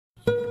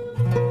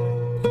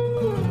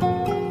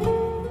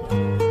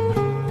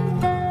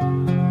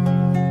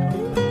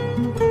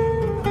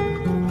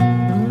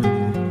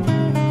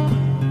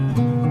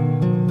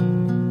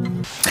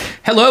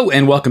Hello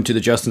and welcome to the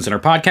Justin Center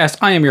podcast.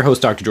 I am your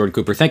host, Dr. Jordan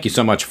Cooper. Thank you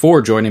so much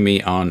for joining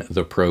me on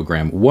the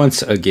program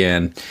once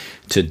again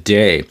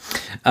today.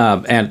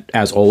 And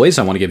as always,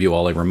 I want to give you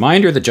all a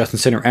reminder that Justin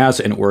Center as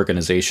an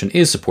organization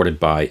is supported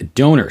by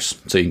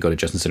donors. So you can go to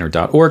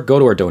justincenter.org, go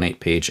to our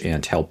donate page,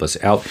 and help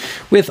us out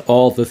with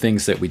all the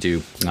things that we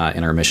do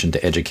in our mission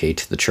to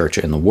educate the church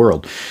and the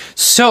world.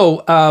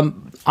 So,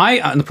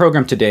 on the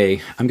program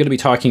today, I'm going to be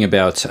talking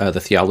about the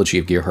theology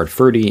of Gerhard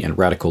Forde and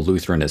radical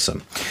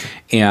Lutheranism.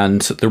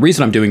 And the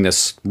reason I'm doing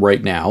this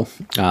right now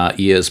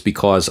is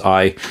because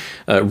I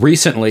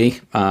recently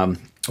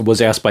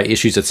was asked by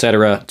Issues,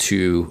 etc.,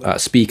 to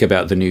speak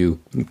about the new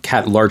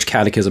large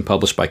catechism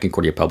published by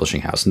Concordia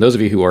Publishing House. And those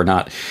of you who are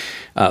not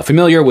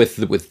familiar with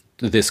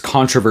this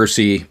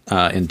controversy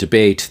and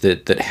debate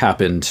that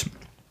happened,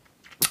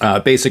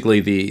 basically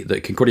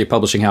the Concordia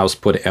Publishing House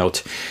put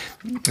out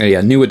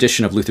a new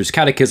edition of Luther's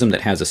Catechism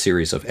that has a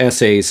series of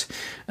essays.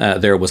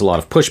 There was a lot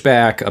of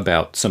pushback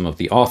about some of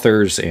the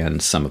authors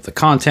and some of the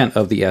content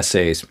of the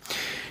essays.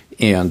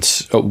 And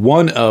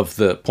one of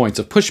the points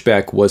of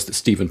pushback was that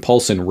Stephen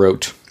Paulson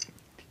wrote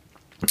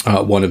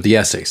one of the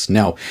essays.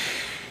 Now,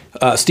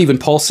 Stephen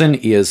Paulson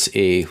is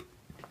a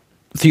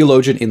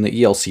theologian in the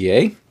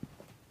ELCA,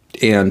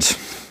 and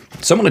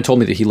someone had told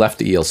me that he left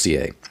the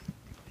ELCA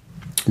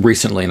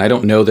recently, and I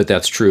don't know that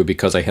that's true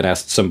because I had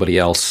asked somebody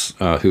else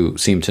who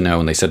seemed to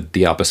know, and they said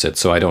the opposite,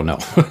 so I don't know.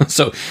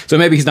 so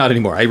maybe he's not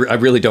anymore. I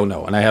really don't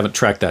know, and I haven't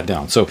tracked that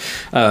down. So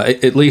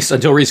at least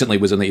until recently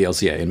was in the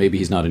ELCA, and maybe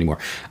he's not anymore.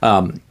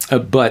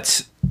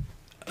 But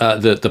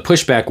the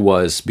pushback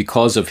was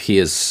because of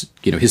his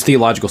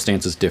theological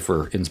stances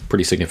differ in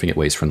pretty significant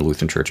ways from the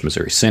Lutheran Church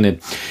Missouri Synod.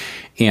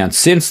 And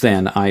since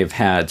then, I have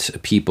had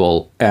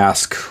people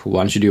ask,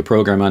 why don't you do a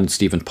program on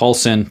Stephen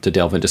Paulson to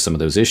delve into some of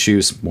those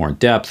issues more in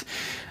depth?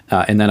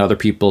 And then other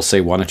people say,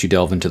 why don't you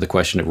delve into the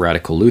question of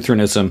radical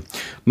Lutheranism?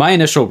 My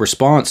initial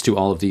response to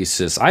all of these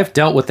is, I've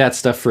dealt with that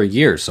stuff for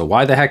years, so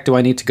why the heck do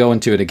I need to go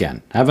into it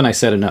again? Haven't I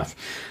said enough?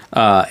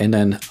 And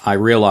then I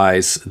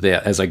realized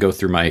that as I go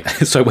through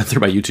so I went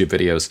through my YouTube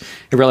videos,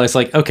 I realized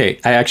okay,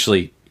 I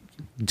actually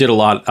did a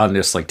lot on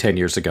this 10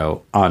 years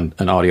ago on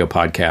an audio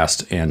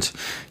podcast, and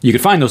you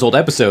can find those old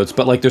episodes,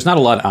 but there's not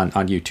a lot on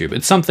YouTube.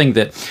 It's something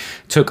that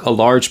took a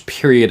large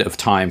period of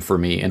time for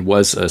me and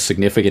was a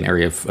significant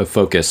area of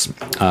focus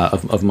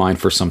of mine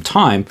for some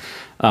time.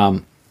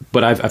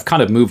 But I've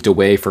kind of moved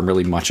away from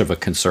really much of a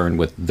concern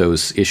with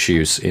those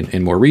issues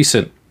in more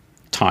recent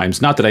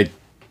times. Not that I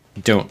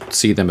don't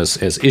see them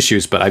as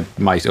issues, but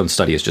my own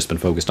study has just been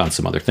focused on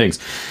some other things.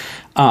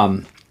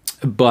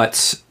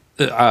 But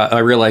I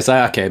realized,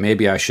 okay,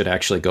 maybe I should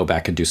actually go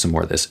back and do some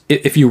more of this.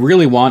 If you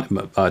really want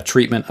a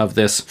treatment of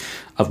this,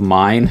 of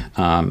mine,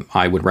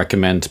 I would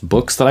recommend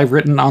books that I've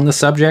written on the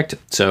subject.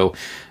 So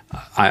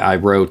I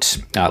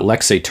wrote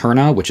Lex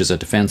Aeterna, which is a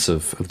defense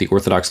of the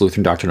Orthodox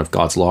Lutheran doctrine of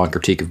God's law and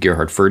critique of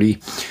Gerhard Forde.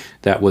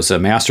 That was a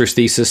master's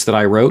thesis that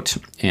I wrote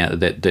and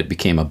that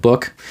became a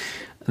book.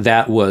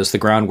 That was the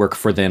groundwork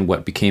for then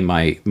what became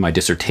my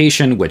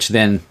dissertation, which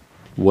then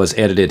was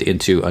edited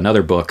into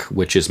another book,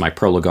 which is my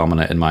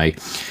Prolegomena and my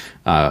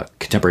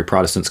Contemporary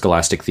Protestant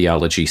Scholastic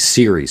Theology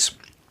series.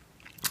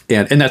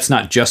 And that's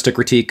not just a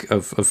critique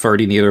of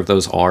Forde, neither of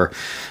those are,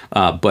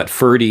 but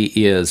Forde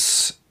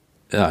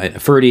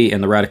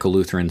and the radical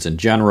Lutherans in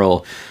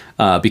general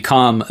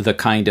become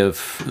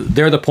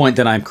they're the point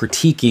that I'm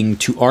critiquing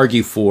to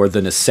argue for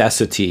the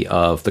necessity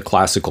of the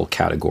classical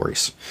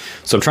categories.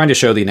 So I'm trying to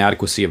show the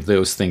inadequacy of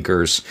those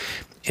thinkers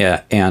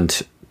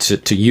and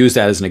to use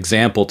that as an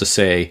example to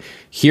say,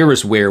 here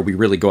is where we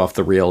really go off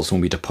the rails when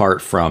we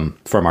depart from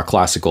our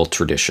classical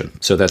tradition.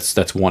 So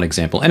that's one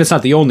example. And it's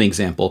not the only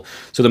example.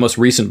 So the most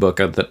recent book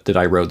that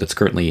I wrote that's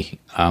currently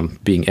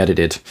being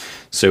edited,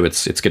 so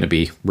it's going to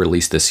be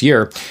released this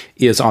year,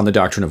 is on the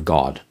doctrine of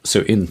God.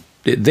 So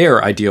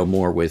there I deal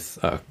more with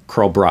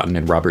Karl Broughton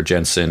and Robert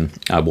Jensen,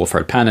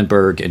 Wolfhard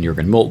Pannenberg and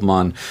Jürgen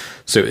Moltmann.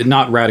 So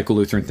not radical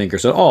Lutheran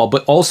thinkers at all,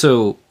 but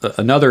also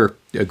another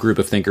group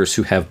of thinkers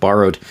who have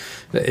borrowed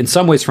in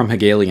some ways from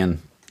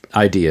Hegelian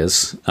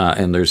ideas,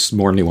 and there's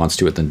more nuance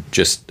to it than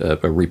just a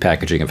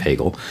repackaging of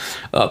Hegel,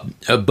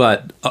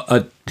 but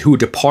who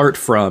depart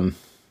from,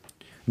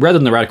 rather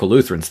than the radical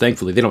Lutherans,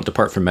 thankfully, they don't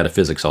depart from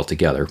metaphysics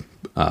altogether,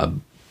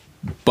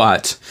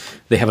 but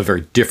they have a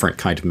very different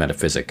kind of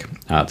metaphysic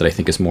that I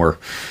think is more,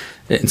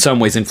 in some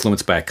ways,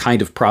 influenced by a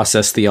kind of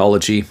process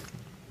theology,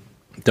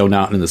 though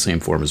not in the same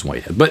form as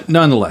Whitehead. But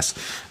nonetheless,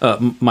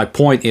 my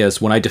point is,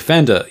 when I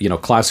defend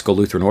classical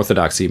Lutheran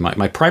orthodoxy,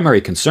 my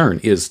primary concern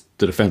is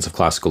the defense of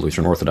classical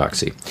Lutheran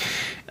orthodoxy,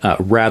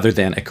 rather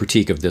than a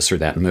critique of this or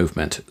that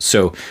movement.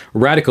 So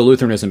radical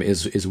Lutheranism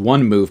is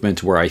one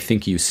movement where I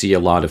think you see a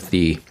lot of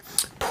the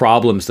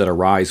problems that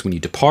arise when you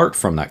depart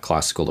from that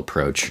classical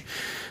approach.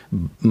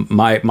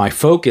 My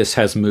focus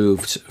has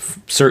moved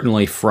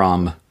certainly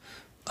from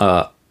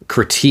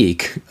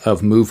critique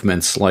of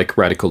movements like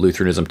radical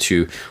Lutheranism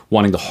to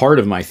wanting the heart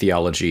of my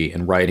theology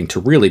and writing to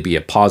really be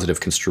a positive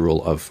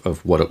construal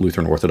of what a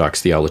Lutheran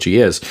Orthodox theology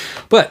is.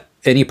 But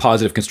any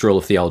positive construal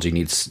of theology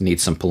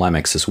needs some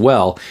polemics as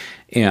well.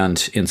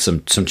 and in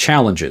some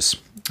challenges.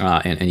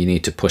 And you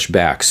need to push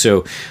back.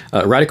 So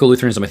radical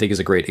Lutheranism, I think, is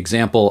a great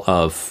example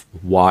of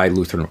why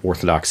Lutheran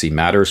orthodoxy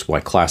matters,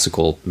 why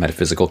classical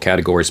metaphysical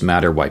categories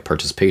matter, why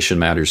participation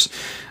matters,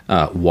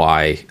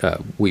 why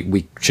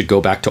we should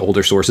go back to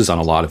older sources on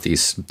a lot of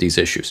these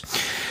issues.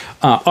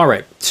 All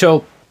right.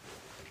 So,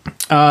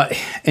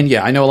 and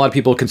yeah, I know a lot of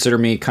people consider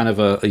me kind of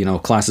a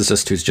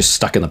classicist who's just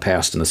stuck in the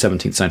past in the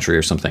 17th century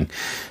or something.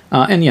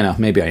 And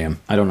maybe I am.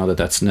 I don't know that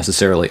that's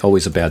necessarily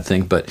always a bad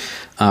thing, but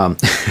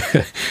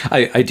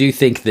I do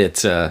think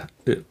that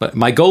but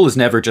my goal is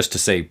never just to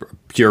say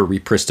pure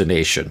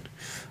repristination.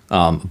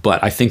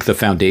 But I think the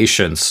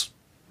foundations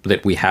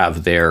that we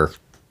have there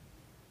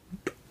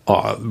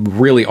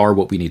really are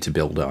what we need to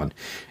build on.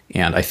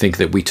 And I think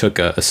that we took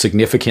a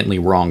significantly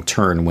wrong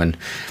turn when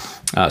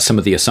some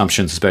of the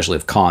assumptions, especially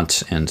of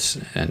Kant and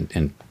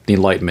the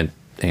Enlightenment,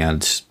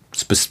 and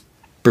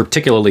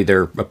particularly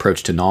their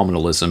approach to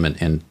nominalism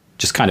and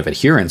just kind of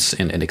adherence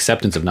and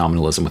acceptance of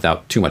nominalism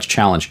without too much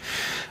challenge,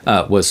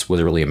 was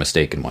really a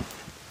mistaken one.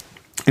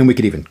 And we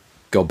could even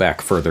go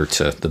back further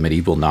to the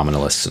medieval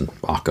nominalists and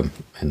Occam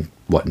and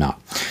whatnot.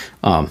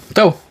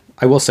 Though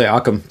I will say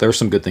Occam, there are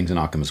some good things in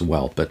Occam as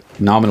well, but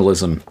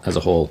nominalism as a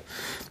whole,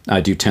 I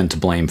do tend to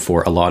blame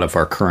for a lot of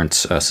our current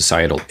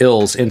societal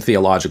ills and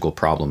theological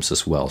problems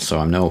as well. So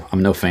I'm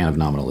no fan of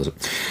nominalism.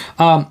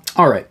 All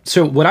right.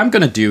 So what I'm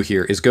going to do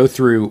here is go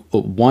through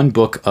one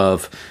book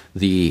of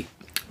the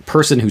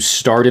person who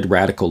started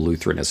radical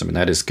Lutheranism, and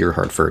that is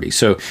Gerhard Forde.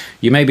 So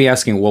you may be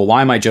asking, well,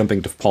 why am I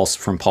jumping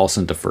from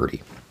Paulson to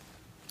Forde?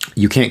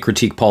 You can't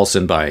critique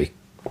Paulson by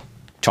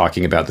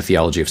talking about the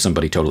theology of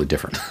somebody totally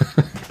different.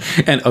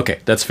 And okay,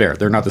 that's fair.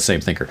 They're not the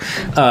same thinker,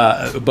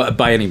 but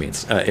by any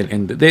means.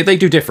 And they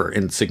do differ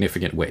in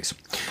significant ways.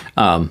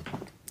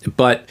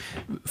 But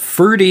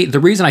Forde, the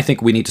reason I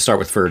think we need to start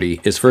with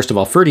Forde is, first of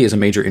all, Forde is a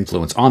major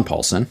influence on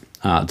Paulson.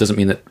 Doesn't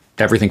mean that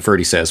everything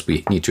Forde says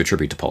we need to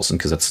attribute to Paulson,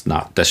 because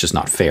that's just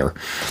not fair.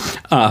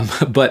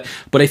 But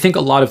I think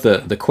a lot of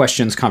the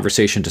questions,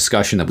 conversation,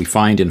 discussion that we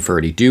find in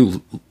Forde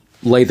do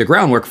lay the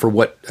groundwork for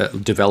what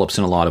develops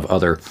in a lot of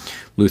other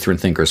Lutheran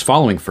thinkers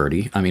following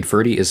Forde. I mean,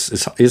 Forde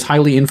is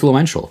highly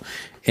influential,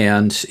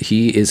 and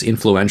he is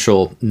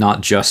influential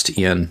not just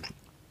at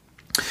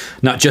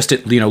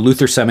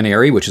Luther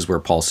Seminary, which is where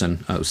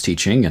Paulson was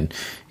teaching, and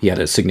he had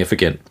a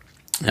significant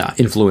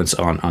influence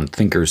on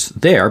thinkers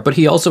there, but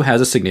he also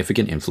has a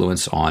significant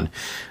influence on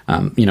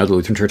the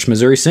Lutheran Church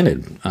Missouri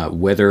Synod.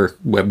 Whether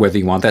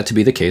you want that to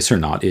be the case or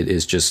not, it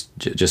is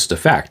just a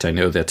fact. I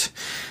know that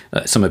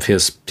some of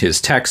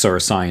his texts are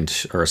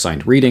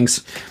assigned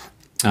readings.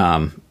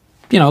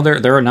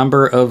 There are a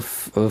number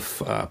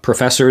of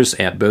professors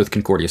at both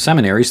Concordia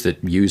seminaries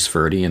that use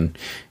Forde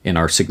and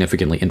are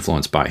significantly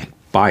influenced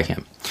by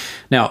him.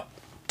 Now,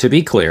 to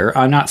be clear,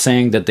 I'm not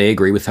saying that they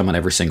agree with him on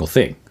every single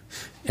thing.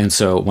 And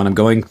so when I'm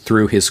going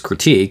through his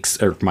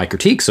critiques, or my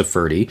critiques of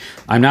Forde,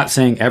 I'm not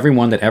saying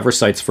everyone that ever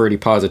cites Forde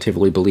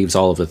positively believes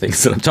all of the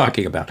things that I'm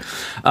talking about.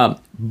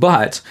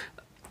 But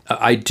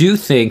I do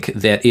think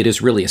that it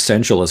is really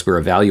essential, as we're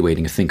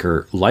evaluating a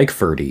thinker like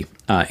Forde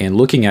and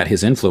looking at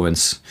his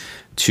influence,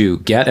 to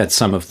get at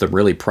some of the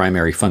really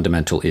primary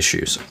fundamental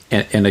issues.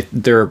 And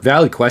there are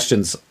valid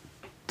questions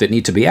that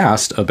need to be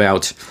asked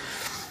about,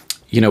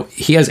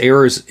 he has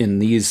errors in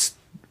these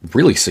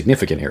really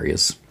significant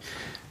areas.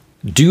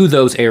 Do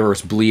those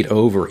errors bleed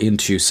over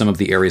into some of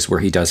the areas where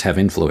he does have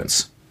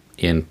influence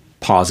in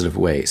positive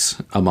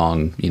ways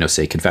among,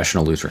 say,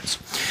 confessional Lutherans?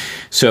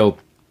 So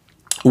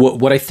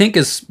what I think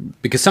is,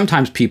 because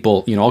sometimes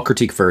people, I'll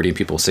critique Forde and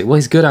people will say, well,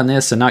 he's good on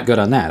this and not good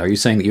on that. Are you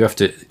saying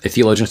that a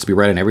theologian has to be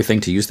right on everything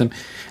to use them?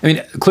 I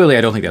mean, clearly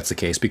I don't think that's the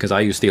case, because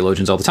I use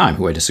theologians all the time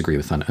who I disagree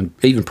with on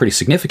even pretty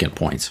significant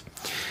points.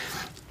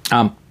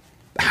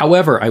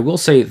 However, I will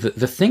say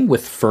the thing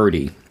with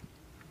Forde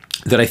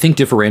that I think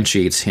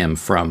differentiates him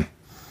from,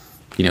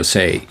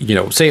 say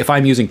if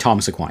I'm using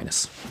Thomas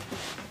Aquinas,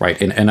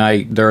 right?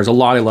 And there's a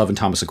lot I love in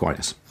Thomas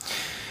Aquinas.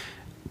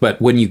 But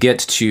when you get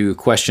to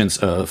questions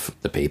of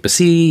the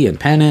papacy and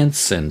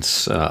penance and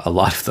a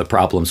lot of the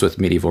problems with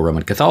medieval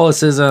Roman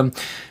Catholicism,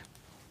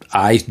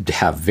 I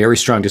have very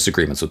strong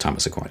disagreements with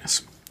Thomas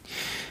Aquinas.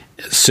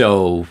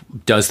 So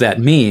does that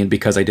mean,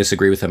 because I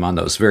disagree with him on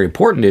those very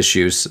important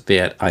issues,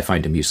 that I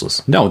find him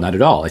useless? No, not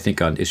at all. I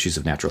think on issues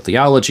of natural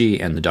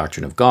theology and the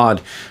doctrine of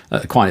God,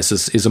 Aquinas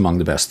is among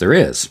the best there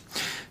is.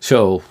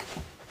 So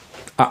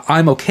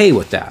I'm okay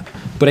with that.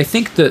 But I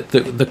think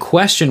the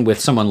question with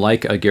someone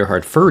like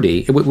Gerhard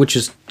Forde, which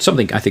is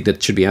something I think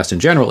that should be asked in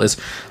general,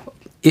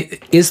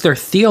 is their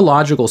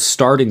theological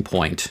starting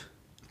point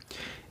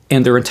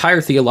and their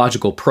entire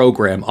theological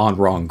program on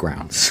wrong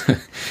grounds?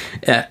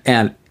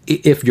 And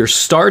if you're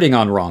starting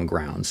on wrong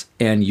grounds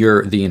and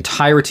the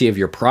entirety of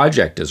your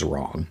project is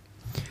wrong,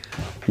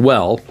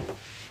 well,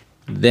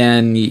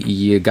 then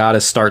you got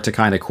to start to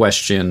kind of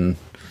question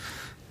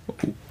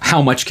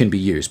how much can be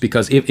used.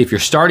 Because if your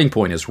starting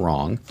point is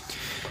wrong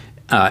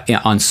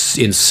in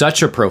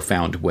such a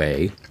profound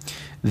way,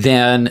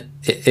 then,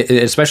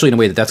 especially in a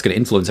way that's going to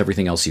influence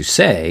everything else you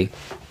say,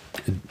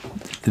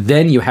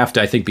 then you have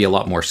to, I think, be a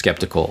lot more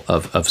skeptical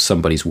of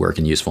somebody's work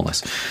and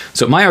usefulness.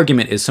 So my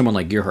argument is someone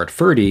like Gerhard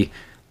Forde,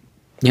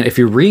 if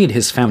you read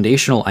his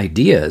foundational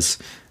ideas,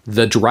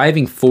 the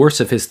driving force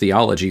of his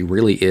theology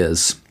really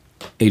is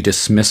a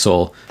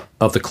dismissal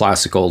of the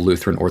classical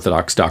Lutheran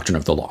Orthodox doctrine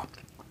of the law.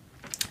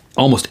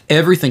 Almost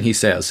everything he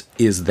says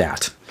is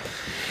that.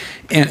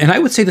 And I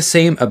would say the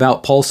same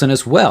about Paulson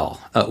as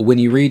well. When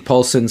you read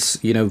Paulson's,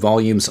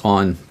 volumes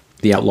on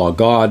the outlaw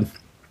God,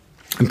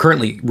 I'm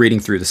currently reading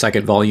through the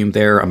second volume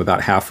there. I'm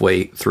about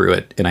halfway through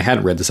it, and I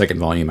hadn't read the second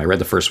volume. I read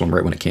the first one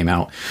right when it came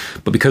out.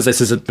 But because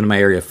this isn't been my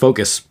area of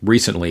focus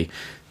recently,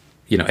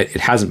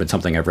 it hasn't been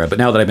something I've read. But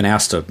now that I've been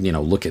asked to,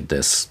 look at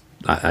this,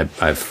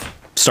 I've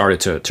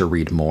started to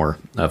read more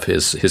of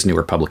his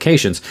newer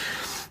publications.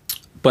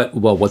 But,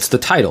 well, what's the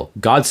title?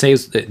 God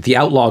saves, the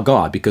outlaw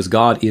God, because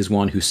God is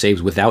one who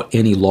saves without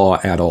any law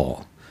at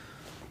all.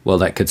 Well,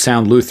 that could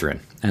sound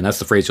Lutheran, and that's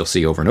the phrase you'll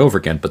see over and over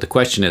again. But the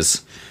question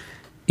is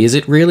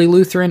it really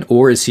Lutheran,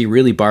 or is he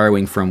really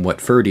borrowing from what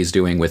Forde's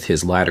doing with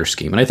his ladder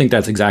scheme? And I think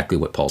that's exactly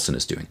what Paulson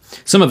is doing.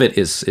 Some of it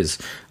is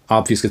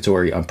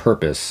obfuscatory on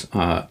purpose.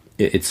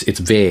 It's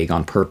vague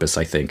on purpose,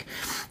 I think,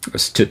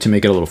 to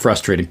make it a little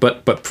frustrating.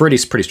 But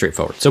Forde's pretty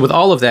straightforward. So with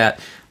all of that,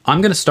 I'm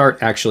going to start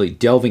actually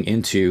delving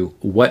into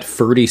what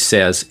Forde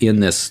says in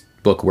this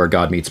book, Where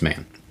God Meets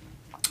Man.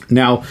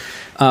 Now,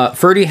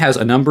 Forde has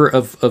a number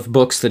of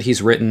books that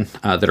he's written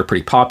that are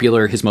pretty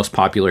popular. His most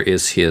popular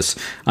is his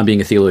On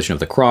Being a Theologian of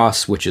the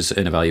Cross, which is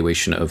an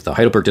evaluation of the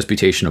Heidelberg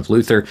Disputation of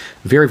Luther.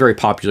 Very, very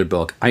popular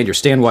book. I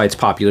understand why it's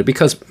popular,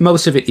 because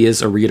most of it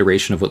is a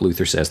reiteration of what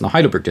Luther says in the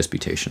Heidelberg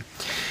Disputation.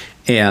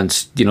 And,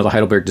 the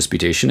Heidelberg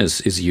Disputation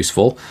is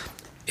useful.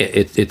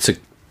 It's a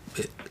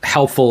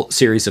helpful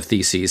series of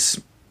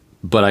theses,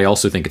 but I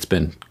also think it's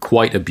been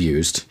quite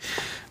abused.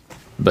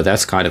 But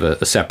that's kind of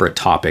a separate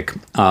topic.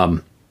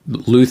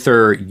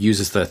 Luther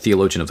uses the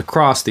theologian of the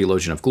cross,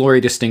 theologian of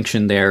glory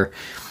distinction there,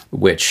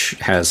 which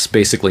has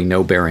basically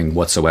no bearing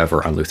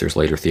whatsoever on Luther's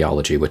later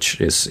theology, which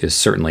is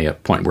certainly a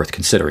point worth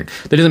considering.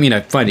 That doesn't mean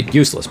I find it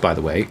useless, by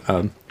the way,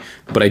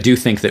 but I do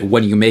think that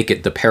when you make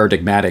it the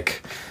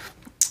paradigmatic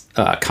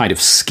kind of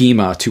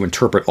schema to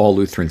interpret all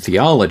Lutheran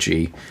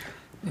theology,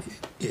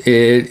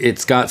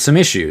 it's got some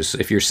issues.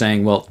 If you're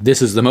saying, well,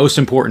 this is the most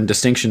important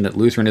distinction that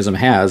Lutheranism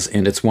has,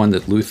 and it's one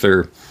that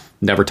Luther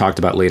never talked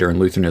about later, and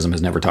Lutheranism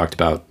has never talked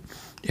about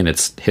in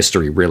its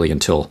history really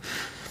until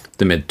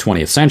the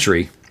mid-20th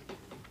century,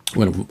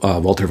 when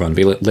Walter von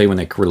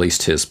Leeuwenhoek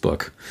released his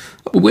book,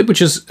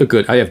 which is a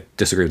good, I have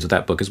disagreements with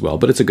that book as well,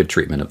 but it's a good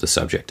treatment of the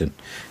subject. And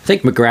I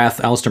think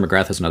Alistair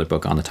McGrath has another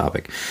book on the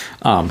topic.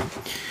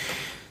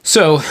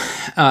 So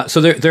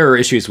there are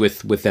issues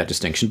with that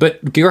distinction.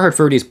 But Gerhard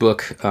Forde's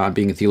book,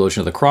 Being a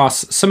Theologian of the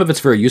Cross, some of it's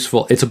very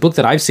useful. It's a book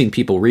that I've seen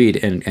people read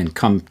and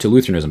come to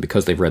Lutheranism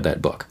because they've read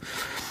that book.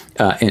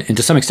 And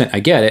to some extent, I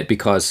get it,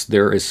 because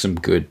there is some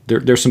good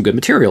there's some good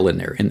material in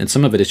there, and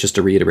some of it is just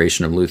a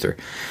reiteration of Luther.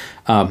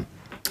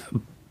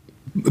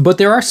 But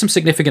there are some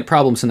significant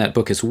problems in that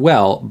book as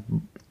well,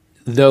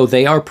 though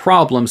they are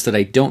problems that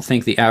I don't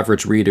think the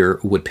average reader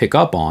would pick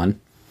up on,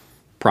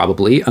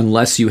 probably,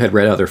 unless you had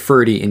read other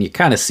Forde, and you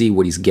kind of see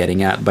what he's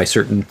getting at by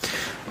certain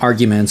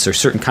arguments or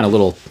certain kind of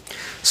little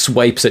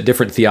swipes at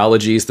different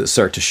theologies that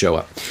start to show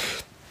up.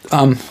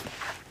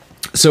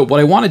 So what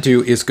I want to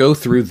do is go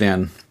through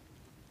then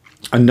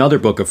another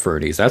book of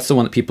Forde's. That's the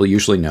one that people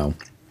usually know.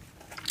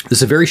 This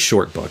is a very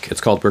short book.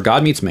 It's called Where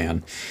God Meets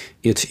Man.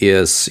 It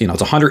is,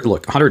 it's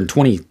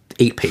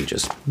 128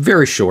 pages.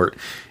 Very short.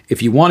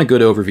 If you want a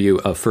good overview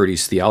of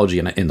Forde's theology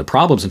and the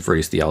problems in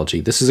Forde's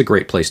theology, this is a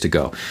great place to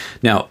go.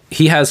 Now,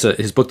 he has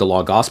his book, The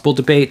Law-Gospel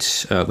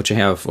Debate, which I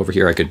have over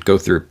here. I could go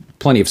through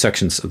plenty of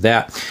sections of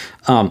that.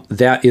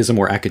 That is a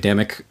more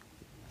academic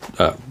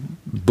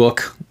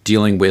book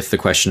dealing with the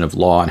question of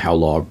law and how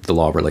the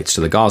law relates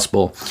to the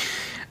gospel.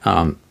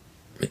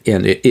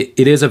 And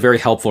it is a very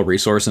helpful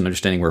resource in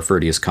understanding where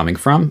Forde is coming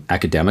from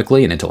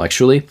academically and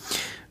intellectually.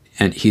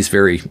 And he's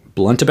very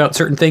blunt about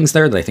certain things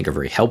there that I think are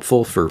very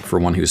helpful for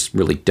one who's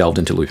really delved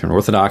into Lutheran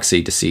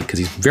Orthodoxy to see, because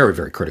he's very,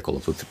 very critical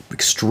of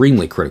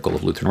extremely critical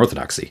of Lutheran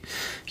Orthodoxy.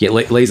 He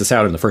lays this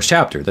out in the first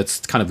chapter. That's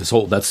kind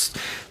of that's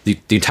the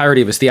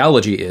entirety of his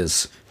theology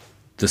is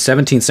the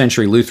 17th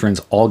century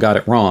Lutherans all got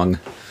it wrong.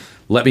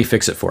 Let me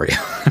fix it for you.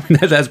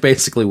 That's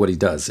basically what he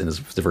does in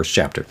the first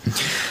chapter.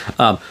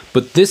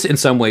 But this, in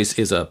some ways,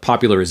 is a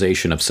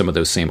popularization of some of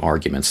those same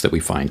arguments that we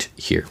find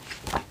here.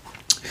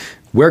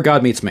 Where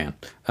God Meets Man.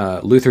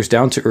 Luther's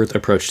down-to-earth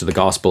approach to the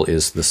gospel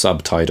is the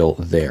subtitle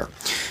there.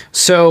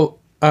 So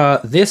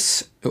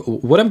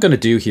what I'm going to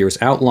do here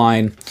is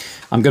outline,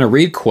 I'm going to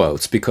read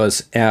quotes,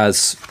 because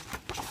as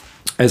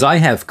I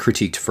have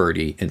critiqued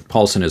Forde and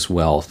Paulson as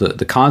well,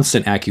 the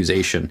constant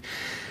accusation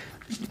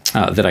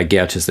that I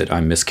get is that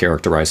I'm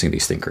mischaracterizing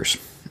these thinkers.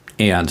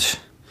 And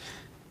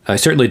I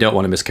certainly don't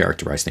want to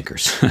mischaracterize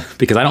thinkers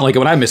because I don't like it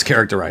when I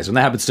mischaracterize, and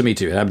that happens to me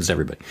too. It happens to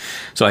everybody.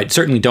 So I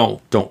certainly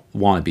don't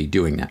want to be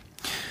doing that.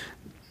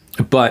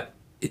 But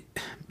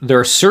there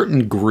are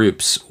certain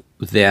groups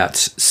that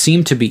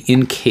seem to be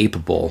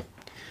incapable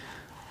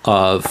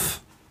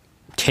of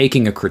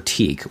taking a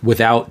critique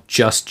without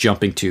just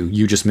jumping to,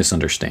 you just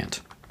misunderstand.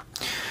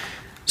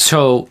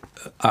 So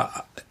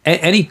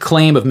any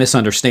claim of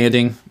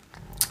misunderstanding,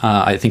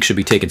 I think, should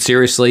be taken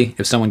seriously.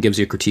 If someone gives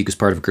you a critique as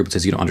part of a group and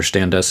says you don't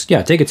understand us,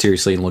 yeah, take it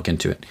seriously and look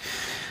into it.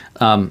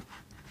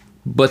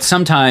 But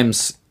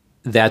sometimes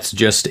that's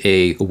just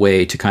a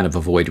way to kind of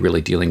avoid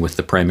really dealing with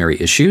the primary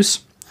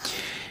issues.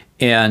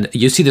 And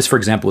you see this, for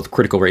example, with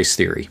critical race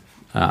theory.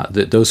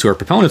 Those who are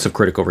proponents of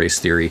critical race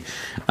theory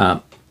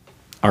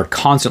are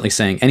constantly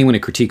saying anyone who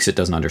critiques it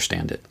doesn't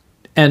understand it.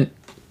 And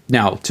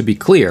now, to be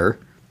clear,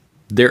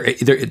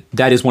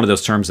 that is one of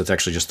those terms that's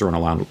actually just thrown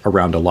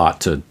around a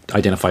lot to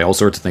identify all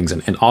sorts of things,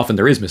 and often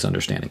there is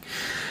misunderstanding.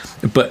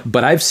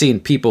 But I've seen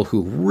people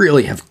who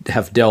really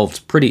have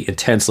delved pretty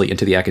intensely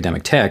into the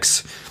academic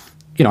texts.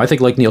 I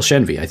think like Neil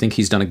Shenvi, I think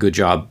he's done a good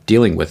job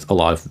dealing with a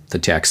lot of the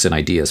texts and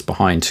ideas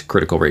behind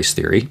critical race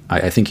theory.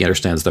 I think he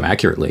understands them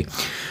accurately.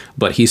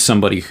 But he's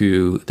somebody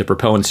who the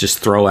proponents just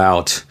throw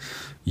out,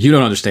 you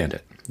don't understand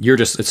it.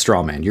 It's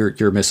straw man.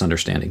 You're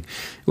misunderstanding.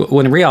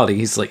 When in reality,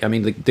 he's like,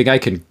 the guy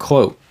can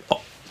quote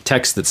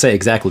texts that say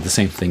exactly the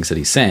same things that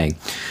he's saying.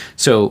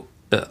 So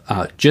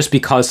just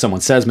because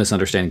someone says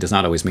misunderstanding does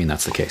not always mean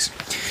that's the case.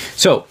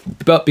 So,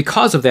 but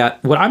because of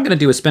that, what I'm going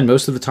to do is spend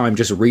most of the time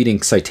just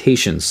reading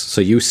citations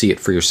so you see it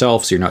for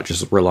yourself, so you're not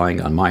just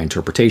relying on my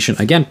interpretation.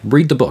 Again,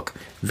 read the book.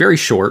 Very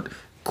short,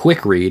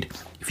 quick read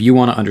if you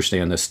want to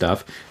understand this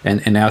stuff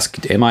and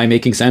ask, am I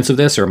making sense of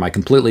this or am I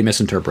completely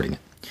misinterpreting it?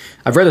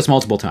 I've read this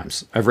multiple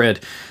times. I've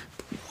read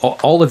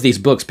all of these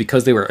books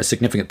because they were a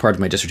significant part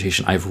of my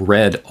dissertation. I've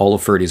read all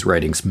of Forde's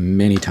writings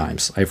many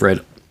times. I've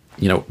read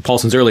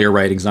Paulson's earlier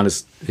writings, not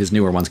his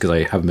newer ones, because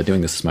I haven't been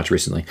doing this as much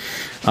recently,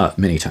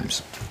 many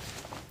times.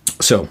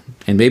 So,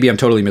 and maybe I'm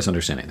totally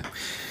misunderstanding them.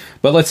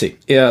 But let's see.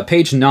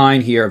 Page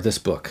 9 here of this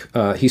book.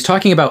 He's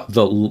talking about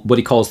what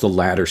he calls the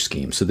ladder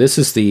scheme. So this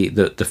is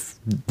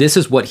this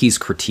is what he's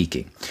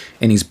critiquing,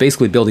 and he's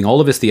basically building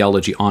all of his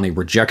theology on a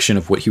rejection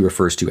of what he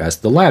refers to as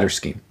the ladder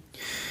scheme.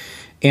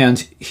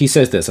 And he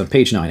says this on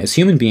page 9: as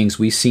human beings,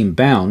 we seem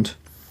bound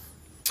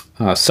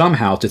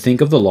somehow to think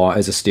of the law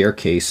as a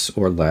staircase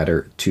or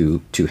ladder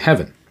to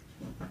heaven.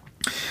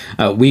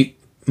 We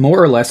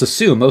more or less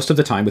assume most of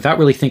the time, without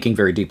really thinking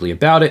very deeply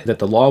about it, that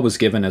the law was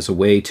given as a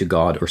way to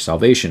God or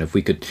salvation. If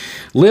we could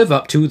live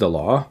up to the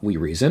law, we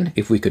reason.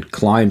 If we could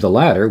climb the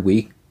ladder,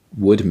 we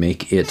would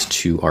make it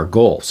to our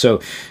goal. So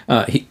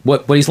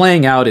what he's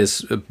laying out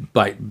is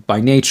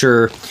by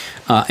nature,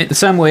 in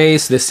some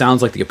ways, this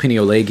sounds like the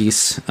opinio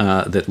legis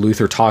that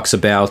Luther talks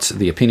about,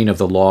 the opinion of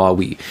the law.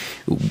 We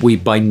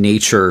by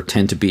nature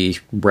tend to be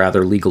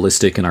rather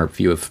legalistic in our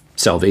view of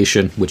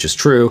salvation, which is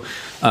true.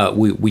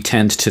 We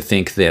tend to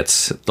think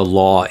that the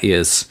law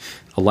is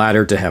a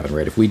ladder to heaven,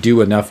 right? If we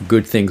do enough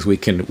good things, we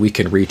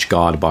can reach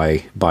God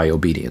by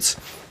obedience.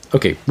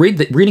 Okay,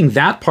 reading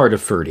that part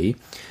of Forde,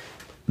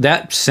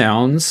 that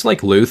sounds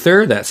like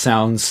Luther. That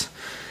sounds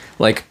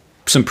like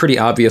some pretty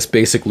obvious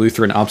basic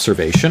Lutheran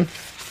observation.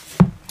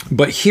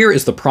 But here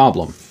is the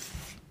problem.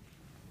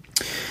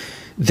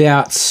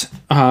 That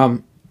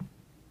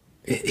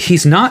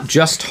he's not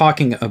just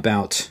talking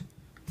about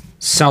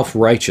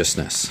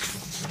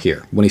self-righteousness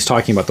here when he's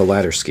talking about the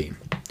ladder scheme.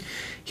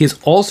 He's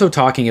also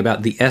talking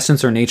about the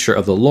essence or nature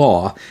of the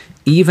law,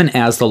 even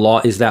as the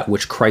law is that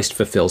which Christ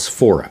fulfills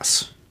for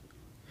us.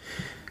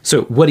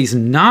 So what he's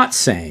not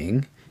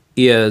saying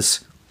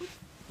is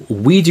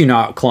we do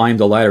not climb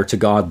the ladder to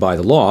God by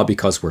the law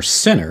because we're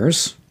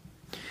sinners.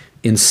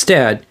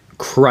 Instead,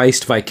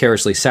 Christ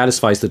vicariously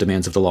satisfies the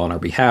demands of the law on our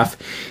behalf.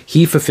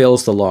 He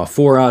fulfills the law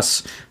for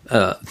us.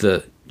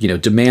 The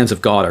demands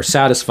of God are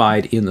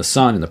satisfied in the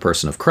Son, in the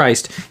person of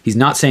Christ. He's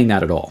not saying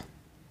that at all.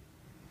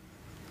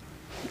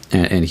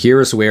 And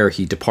here's where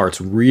he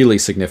departs really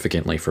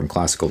significantly from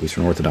classical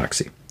Lutheran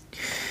orthodoxy.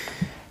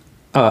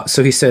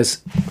 So he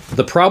says,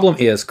 the problem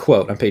is,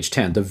 quote, on page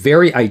 10, the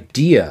very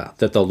idea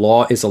that the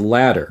law is a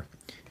ladder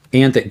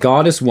and that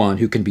God is one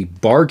who can be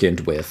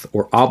bargained with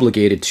or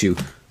obligated to,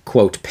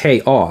 quote, pay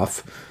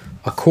off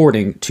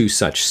according to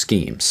such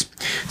schemes.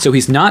 So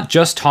he's not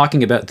just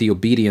talking about the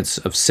obedience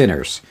of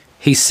sinners.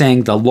 He's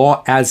saying the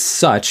law as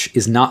such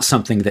is not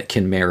something that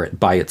can merit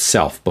by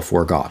itself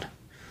before God.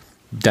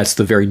 That's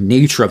the very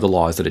nature of the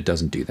law, is that it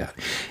doesn't do that.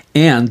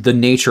 And the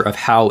nature of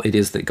how it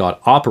is that God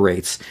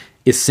operates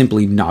is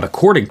simply not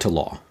according to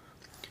law.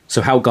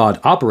 So how God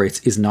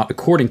operates is not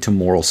according to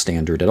moral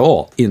standard at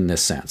all in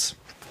this sense.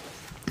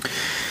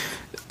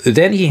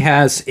 Then he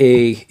has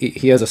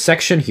a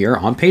section here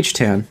on page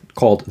 10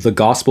 called The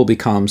Gospel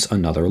Becomes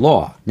Another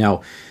Law.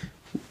 Now,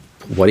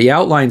 what he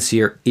outlines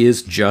here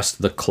is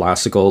just the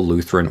classical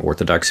Lutheran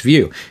Orthodox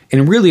view.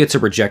 And really it's a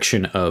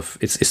rejection of,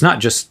 it's not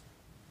just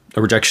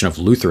a rejection of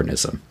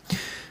Lutheranism.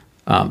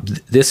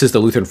 This is the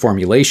Lutheran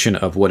formulation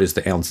of what is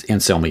the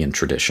Anselmian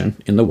tradition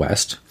in the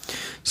West.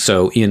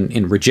 So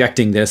in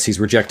rejecting this, he's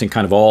rejecting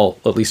kind of all,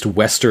 at least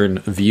Western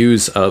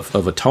views of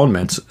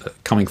atonement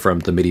coming from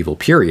the medieval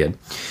period.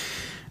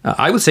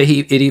 I would say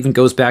it even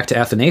goes back to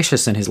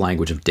Athanasius and his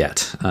language of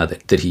debt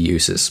that he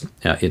uses,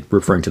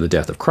 referring to the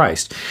death of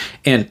Christ.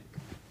 And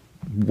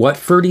what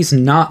Forde's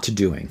not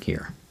doing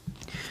here,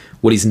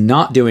 what he's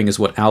not doing is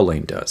what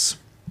Aulane does.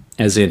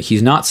 As in,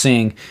 he's not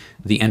saying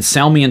the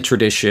Anselmian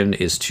tradition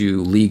is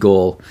too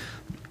legal,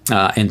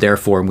 and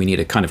therefore we need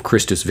a kind of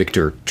Christus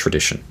Victor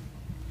tradition.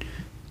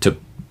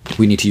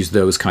 We need to use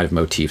those kind of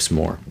motifs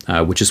more,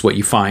 which is what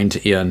you find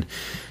in,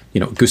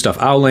 Gustav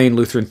Aulane,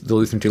 the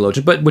Lutheran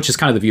theologian, but which is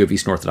kind of the view of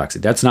Eastern Orthodoxy.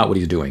 That's not what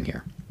he's doing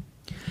here.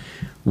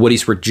 What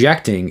he's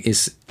rejecting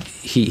is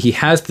he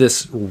has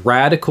this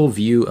radical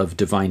view of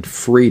divine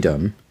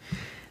freedom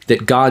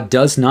that God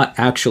does not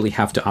actually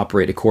have to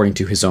operate according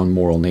to his own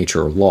moral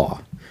nature or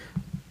law,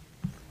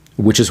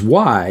 which is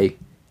why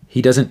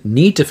he doesn't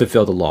need to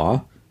fulfill the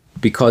law,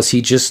 because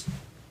he just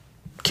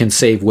can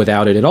save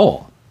without it at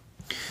all.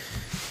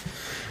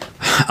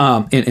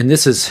 And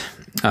this is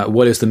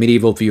what is the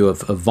medieval view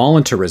of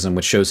voluntarism,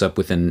 which shows up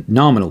within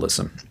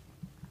nominalism,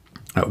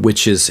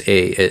 which is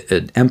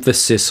an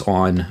emphasis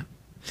on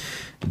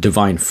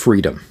divine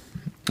freedom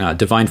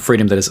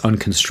that is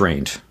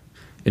unconstrained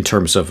in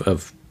terms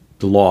of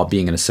the law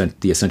being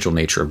the essential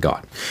nature of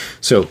God.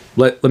 So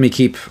let me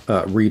keep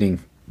reading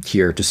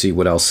here to see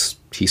what else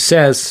he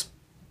says,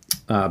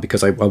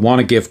 because I want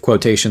to give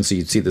quotations so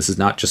you'd see this is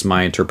not just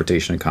my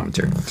interpretation and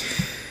commentary.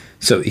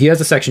 So he has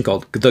a section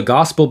called "The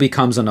Gospel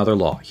Becomes Another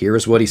Law." Here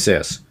is what he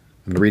says.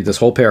 I'm going to read this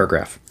whole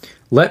paragraph.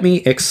 Let me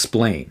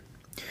explain.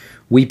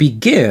 We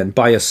begin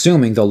by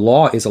assuming the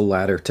law is a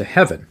ladder to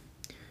heaven.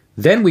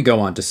 Then we go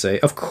on to say,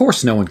 of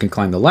course no one can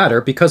climb the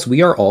ladder because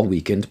we are all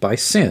weakened by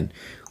sin.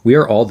 We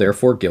are all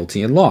therefore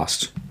guilty and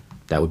lost.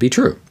 That would be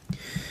true.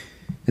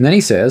 And then he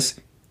says,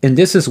 and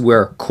this is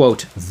where,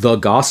 quote, the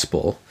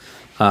gospel,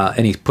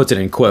 and he puts it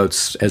in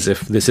quotes as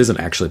if this isn't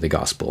actually the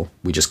gospel.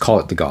 We just call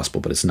it the gospel,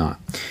 but it's not,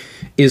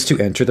 is to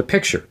enter the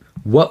picture.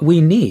 What we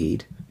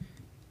need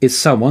is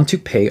someone to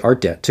pay our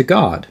debt to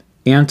God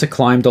and to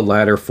climb the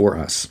ladder for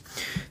us.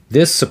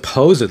 This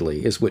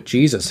supposedly is what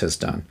Jesus has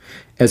done.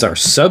 As our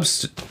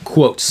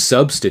quote,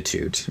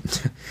 substitute,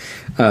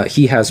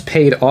 he has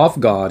paid off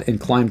God and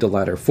climbed the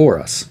ladder for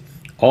us.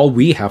 All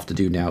we have to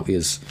do now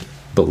is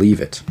believe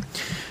it.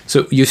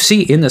 So you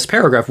see in this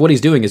paragraph, what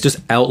he's doing is just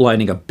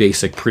outlining a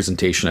basic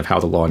presentation of how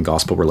the law and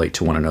gospel relate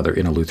to one another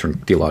in a Lutheran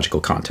theological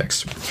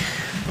context.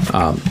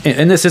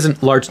 And this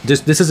isn't large.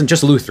 This isn't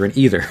just Lutheran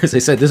either. As I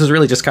said, this is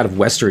really just kind of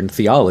Western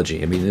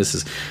theology. I mean, this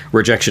is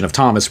rejection of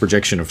Thomas,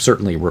 rejection of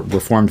certainly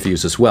Reformed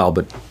views as well,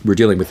 but we're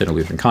dealing within a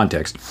Lutheran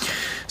context.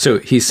 So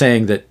he's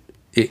saying that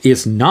it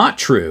is not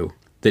true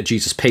that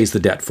Jesus pays the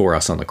debt for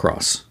us on the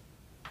cross.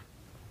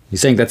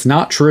 He's saying that's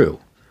not true,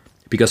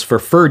 because for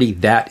Forde,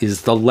 that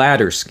is the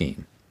ladder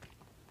scheme.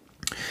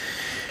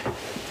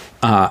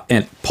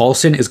 And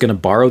Paulson is going to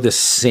borrow this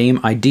same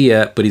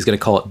idea, but he's going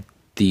to call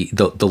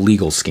it the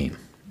legal scheme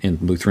in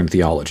Lutheran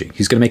theology.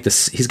 He's going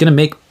to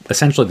make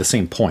essentially the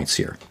same points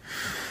here,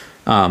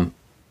 but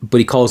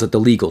he calls it the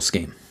legal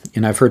scheme.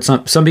 And I've heard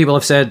some people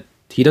have said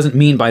he doesn't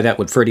mean by that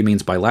what Forde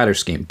means by ladder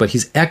scheme, but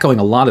he's echoing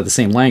a lot of the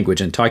same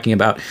language and talking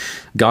about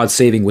God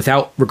saving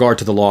without regard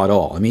to the law at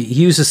all. I mean, he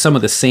uses some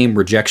of the same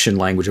rejection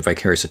language of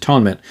vicarious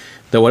atonement,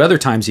 though at other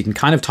times you can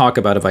kind of talk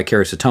about a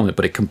vicarious atonement,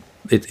 but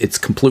it's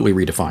completely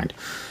redefined.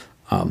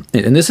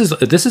 And this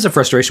is a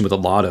frustration with a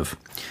lot of,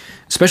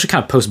 especially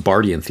kind of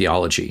post-Barthian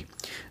theology,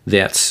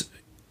 that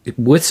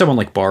with someone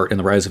like Barth and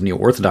the rise of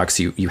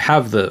neo-orthodoxy, you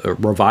have the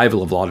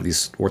revival of a lot of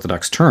these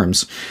orthodox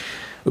terms,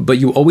 but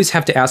you always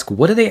have to ask,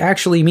 what do they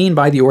actually mean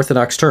by the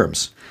orthodox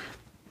terms?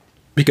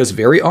 Because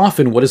very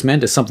often what is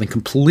meant is something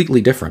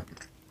completely different.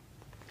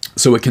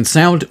 So it can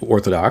sound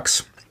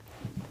orthodox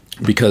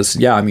because,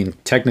 yeah, I mean,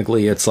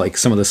 technically it's like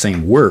some of the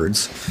same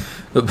words,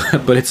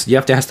 but you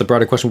have to ask the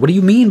broader question, what do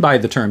you mean by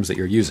the terms that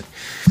you're using?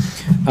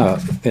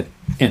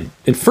 And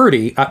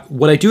Forde,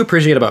 what I do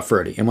appreciate about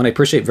Forde, and what I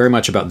appreciate very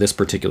much about this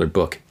particular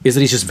book, is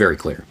that he's just very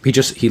clear.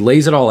 He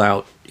lays it all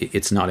out.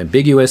 It's not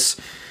ambiguous.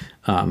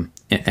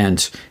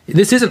 And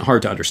this isn't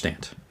hard to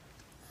understand.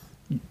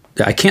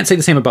 I can't say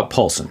the same about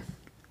Paulson.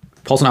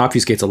 Paulson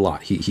obfuscates a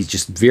lot. He's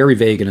just very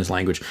vague in his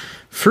language.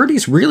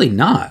 Forde's really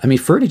not. I mean,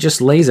 Forde just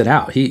lays it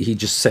out. He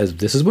just says,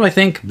 this is what I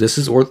think. This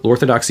is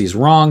orthodoxy is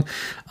wrong.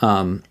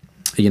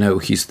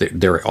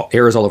 There are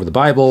errors all over the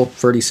Bible.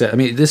 Forde said, I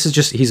mean, this is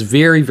just, he's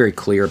very, very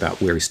clear about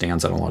where he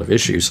stands on a lot of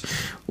issues,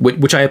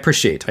 which I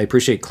appreciate. I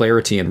appreciate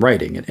clarity in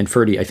writing. And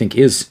Forde, I think,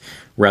 is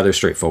rather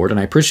straightforward, and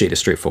I appreciate his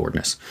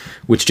straightforwardness,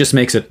 which just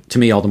makes it, to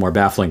me, all the more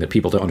baffling that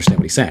people don't understand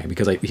what he's saying,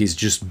 because he's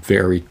just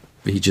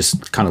he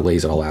just kind of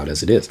lays it all out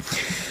as it is.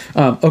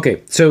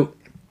 Okay, so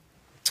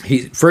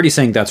Forde's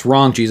saying that's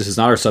wrong. Jesus is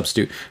not our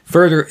substitute.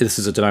 Further, this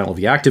is a denial of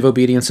the active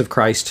obedience of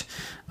Christ.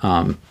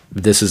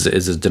 This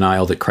is a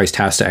denial that Christ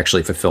has to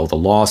actually fulfill the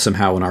law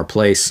somehow in our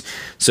place.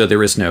 So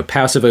there is no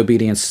passive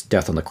obedience,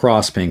 death on the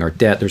cross, paying our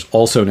debt. There's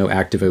also no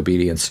active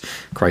obedience,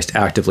 Christ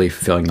actively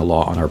fulfilling the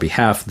law on our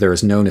behalf. There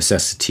is no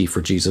necessity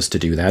for Jesus to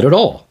do that at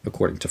all,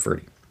 according to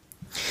Forde.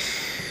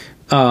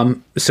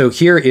 So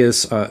here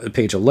is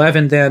page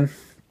 11 then.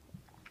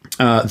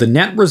 The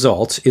net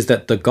result is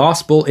that the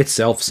gospel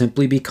itself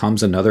simply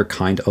becomes another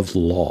kind of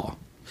law.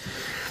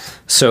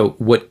 So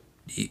what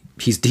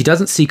he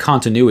doesn't see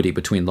continuity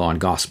between law and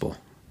gospel.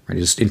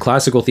 Right? In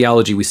classical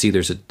theology, we see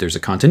there's a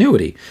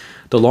continuity.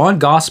 The law and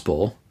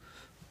gospel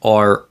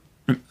are,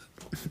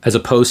 as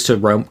opposed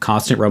to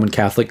constant Roman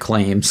Catholic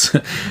claims,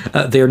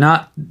 they're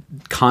not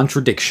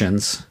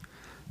contradictions.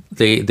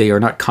 They are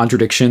not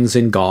contradictions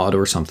in God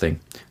or something.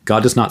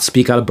 God does not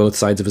speak out of both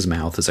sides of his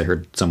mouth, as I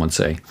heard someone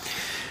say.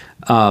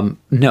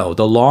 No,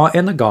 the law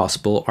and the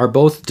gospel are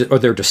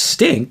they're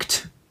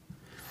distinct,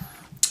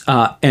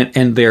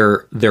 and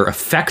their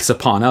effects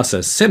upon us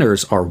as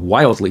sinners are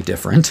wildly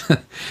different,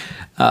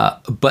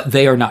 but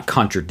they are not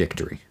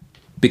contradictory.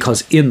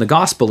 Because in the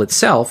gospel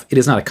itself, it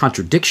is not a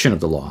contradiction of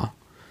the law.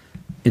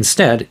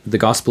 Instead, the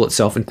gospel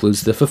itself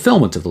includes the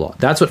fulfillment of the law.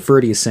 That's what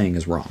Forde is saying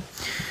is wrong.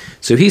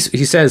 So he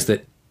says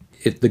that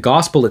the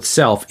gospel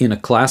itself, in a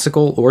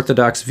classical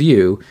Orthodox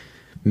view,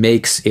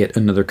 makes it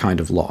another kind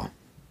of law.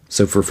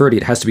 So for Forde,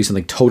 it has to be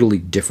something totally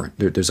different.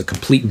 There's a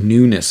complete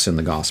newness in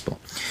the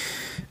gospel.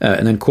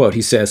 And then, quote,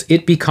 he says,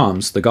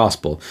 the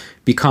gospel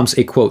becomes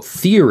a, quote,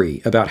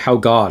 theory about how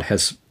God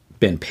has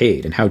been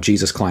paid and how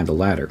Jesus climbed the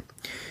ladder.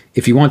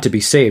 If you want to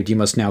be saved, you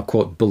must now,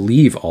 quote,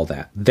 believe all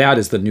that. That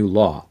is the new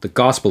law. The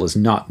gospel is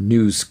not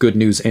good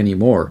news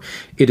anymore.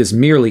 It is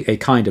merely a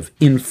kind of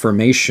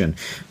information,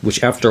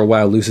 which after a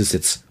while loses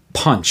its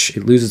punch.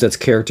 It loses its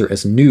character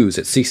as news.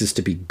 It ceases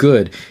to be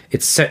good.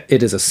 It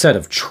is a set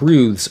of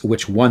truths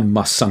which one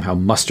must somehow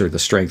muster the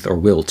strength or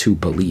will to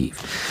believe.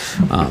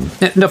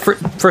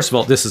 First of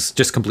all, this is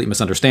just complete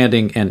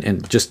misunderstanding,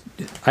 and just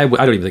I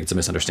don't even think it's a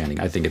misunderstanding.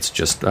 I think it's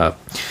just a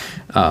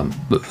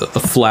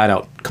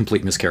flat-out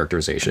complete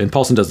mischaracterization. And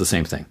Paulson does the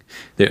same thing.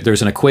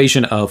 There's an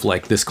equation of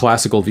like this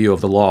classical view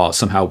of the law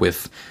somehow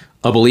with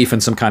a belief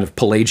in some kind of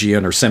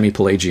Pelagian or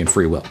semi-Pelagian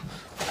free will,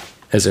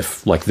 as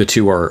if like the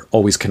two are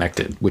always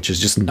connected, which is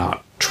just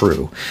not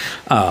true.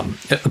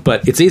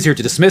 But it's easier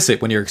to dismiss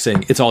it when you're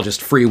saying it's all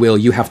just free will.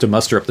 You have to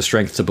muster up the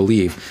strength to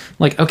believe.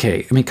 Like,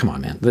 okay, I mean, come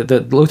on, man. The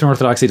Lutheran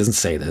Orthodoxy doesn't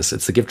say this.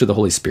 It's the gift of the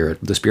Holy Spirit.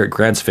 The Spirit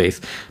grants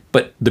faith,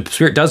 but the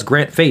Spirit does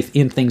grant faith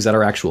in things that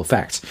are actual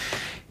facts.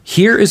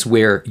 Here is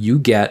where you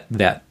get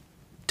that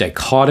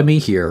dichotomy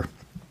here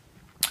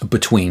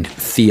between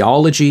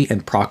theology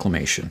and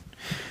proclamation.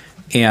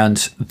 And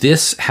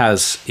this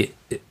has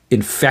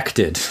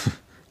infected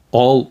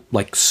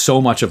like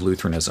so much of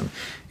Lutheranism.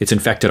 It's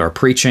infected our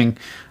preaching.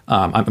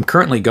 I'm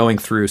currently going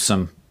through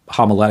some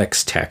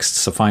homiletics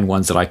texts to find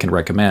ones that I can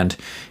recommend.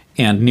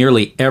 And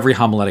nearly every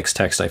homiletics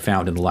text I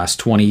found in the last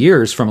 20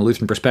 years from a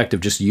Lutheran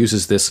perspective just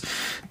uses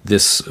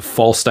this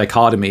false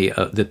dichotomy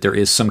that there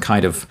is some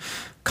kind of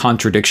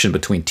contradiction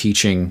between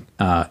teaching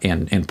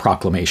and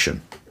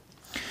proclamation.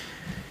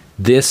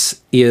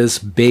 This is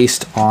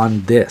based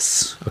on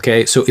this.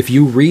 Okay, so if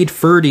you read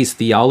Forde's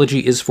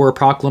Theology is for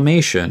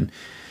Proclamation,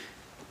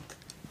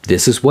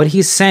 this is what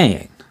he's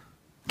saying.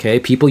 Okay,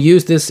 people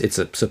use this. It's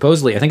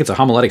supposedly, I think it's a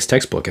homiletics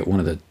textbook at one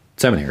of the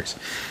seminaries.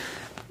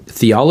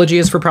 Theology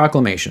is for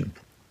Proclamation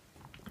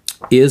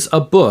is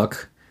a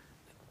book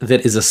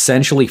that is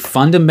essentially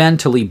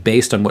fundamentally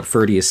based on what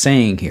Forde is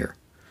saying here,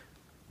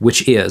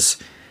 which is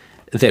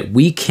that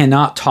we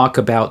cannot talk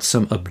about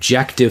some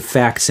objective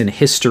facts in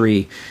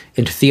history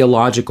and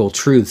theological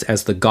truths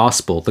as the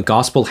gospel. The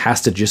gospel has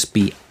to just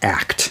be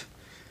act.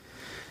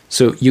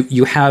 So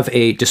you have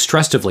a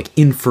distrust of like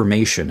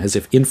information, as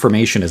if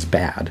information is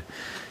bad.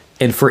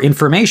 And for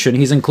information,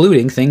 he's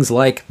including things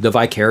like the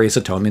vicarious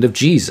atonement of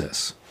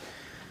Jesus.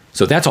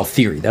 So that's all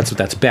theory. That's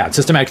bad.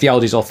 Systematic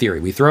theology is all theory.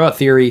 We throw out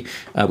theory.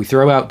 We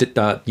throw out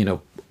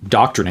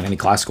doctrine in any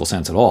classical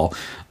sense at all.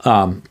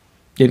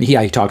 And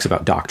he talks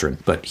about doctrine,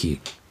 but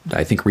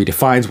I think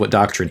redefines what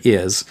doctrine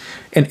is.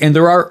 And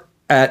there are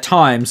at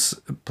times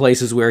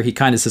places where he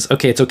kind of says,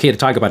 okay, it's okay to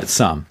talk about it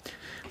some.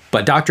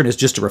 But doctrine is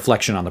just a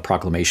reflection on the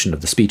proclamation of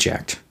the Speech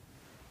Act.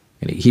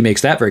 And he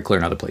makes that very clear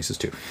in other places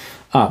too.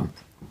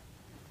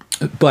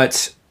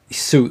 But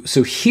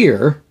so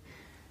here,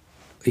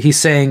 he's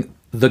saying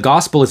the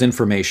gospel is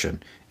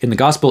information, and the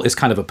gospel is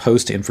kind of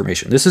opposed to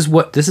information. This is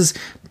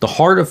the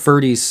heart of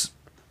Forde's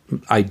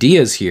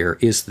ideas here,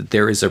 is that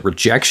there is a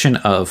rejection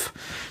of,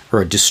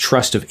 or a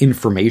distrust of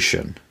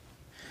information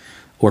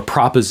or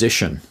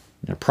proposition,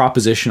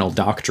 propositional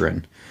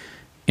doctrine.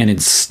 And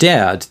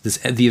instead,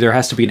 there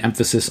has to be an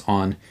emphasis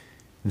on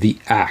the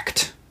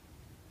act.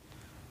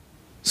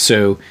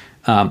 So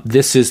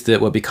this is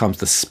what becomes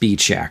the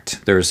Speech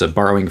Act. There's a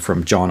borrowing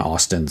from John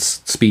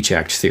Austin's Speech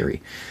Act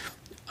theory,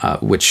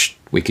 which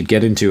we could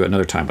get into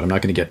another time, but I'm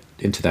not going to get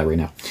into that right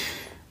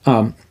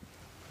now.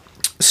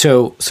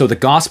 So the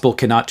gospel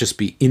cannot just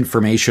be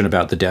information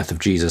about the death of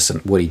Jesus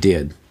and what he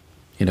did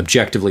in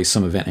objectively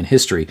some event in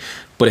history,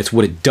 but it's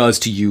what it does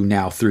to you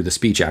now through the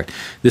Speech Act.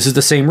 This is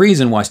the same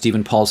reason why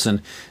Stephen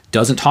Paulson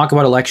doesn't talk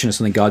about election as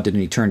something God did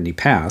in eternity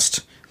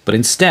past, but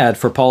instead,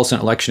 for Paulson,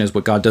 election is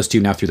what God does to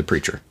you now through the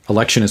preacher.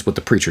 Election is what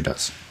the preacher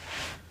does,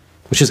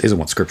 which isn't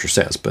what Scripture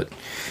says. But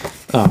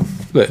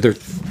there's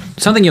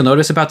something you'll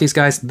notice about these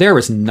guys, there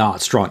is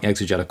not strong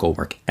exegetical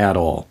work at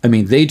all. I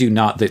mean,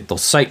 they'll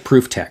cite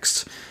proof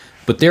texts,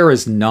 but there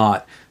is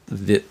not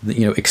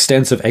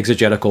extensive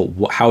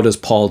exegetical, how does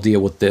Paul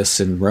deal with this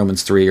in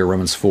Romans 3 or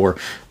Romans 4?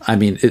 I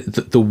mean,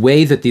 the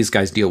way that these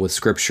guys deal with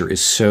Scripture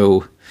is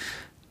so,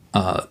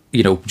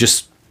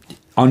 just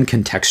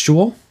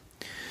uncontextual.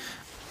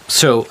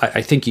 So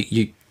I think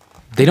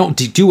they don't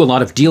do a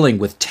lot of dealing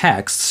with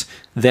texts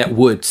that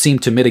would seem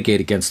to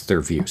mitigate against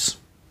their views.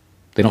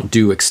 They don't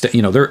do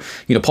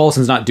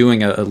Paulison's not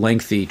doing a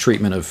lengthy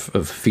treatment of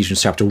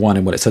Ephesians chapter 1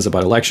 and what it says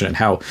about election and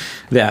how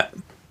that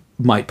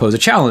might pose a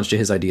challenge to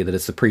his idea that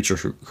it's the preacher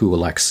who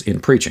elects in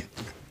preaching,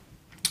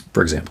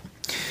 for example.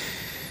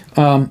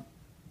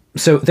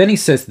 So then he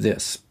says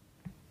this.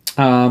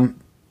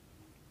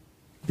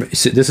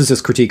 This is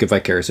his critique of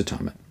vicarious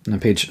atonement. And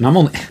I'm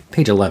on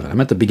page 11.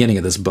 I'm at the beginning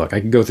of this book. I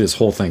can go through this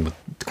whole thing with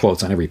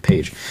quotes on every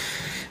page.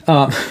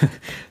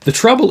 The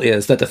trouble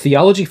is that the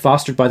theology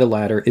fostered by the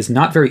latter is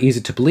not very easy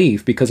to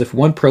believe, because if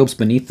one probes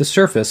beneath the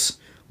surface,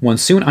 one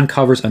soon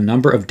uncovers a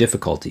number of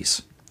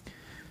difficulties.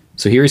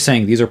 So here he's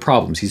saying these are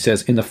problems. He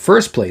says, in the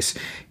first place,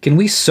 can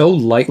we so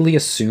lightly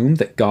assume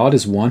that God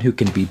is one who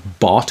can be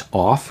bought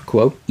off,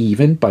 quote,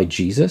 even by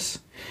Jesus?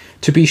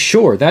 To be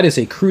sure, that is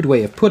a crude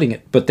way of putting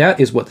it, but that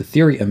is what the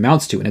theory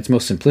amounts to in its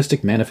most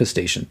simplistic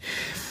manifestation.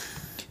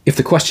 If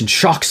the question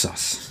shocks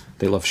us,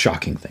 they love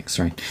shocking things,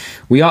 right?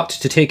 We ought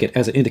to take it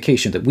as an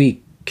indication that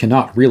we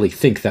cannot really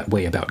think that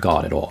way about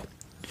God at all.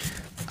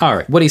 All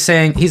right, what he's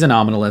saying, he's a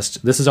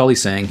nominalist. This is all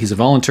he's saying. He's a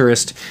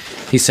voluntarist.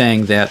 He's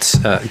saying that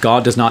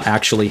God does not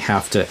actually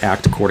have to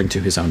act according to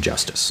his own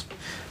justice,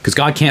 because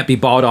God can't be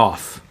bought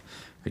off.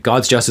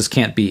 God's justice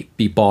can't be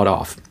bought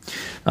off.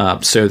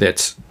 So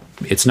that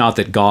it's not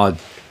that God...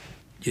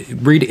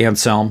 Read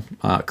Anselm,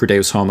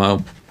 Crudeus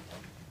Homo,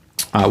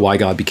 Why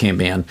God Became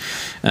Man.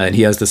 And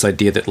he has this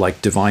idea that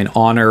like divine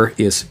honor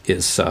is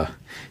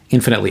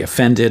infinitely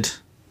offended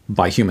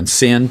by human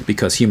sin,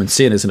 because human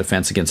sin is an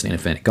offense against an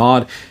infinite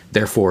God.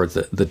 Therefore,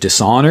 the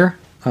dishonor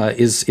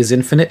is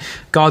infinite.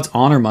 God's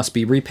honor must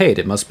be repaid.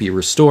 It must be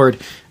restored.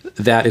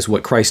 That is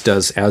what Christ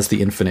does as an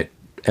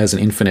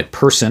infinite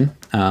person,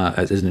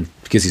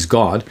 because he's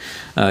God.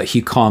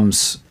 He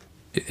comes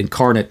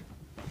incarnate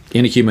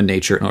in a human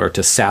nature in order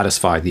to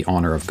satisfy the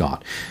honor of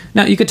God.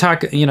 Now, you could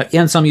talk,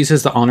 Anselm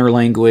uses the honor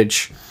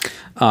language,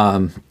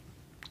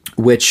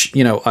 which,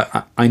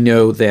 I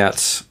know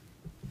that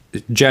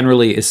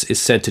generally is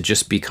said to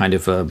just be kind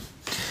of a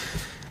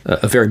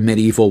very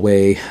medieval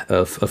way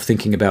of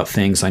thinking about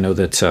things. I know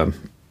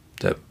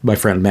that my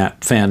friend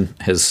Matt Fenn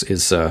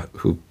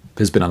who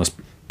has been on this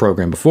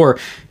program before,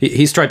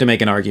 he's tried to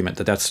make an argument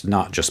that that's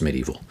not just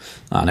medieval,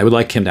 and I would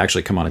like him to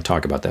actually come on and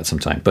talk about that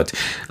sometime. But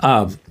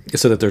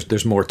so that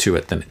there's more to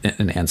it than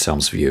in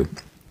Anselm's view.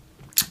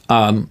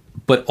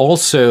 But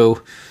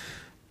also,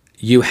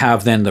 you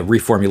have then the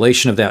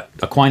reformulation of that.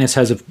 Aquinas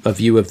has a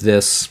view of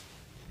this,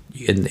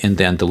 and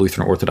then the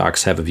Lutheran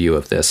Orthodox have a view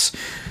of this,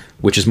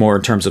 which is more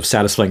in terms of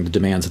satisfying the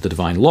demands of the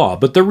divine law.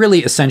 But they're really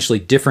essentially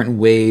different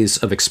ways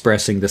of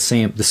expressing the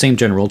same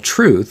general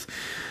truth,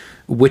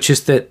 which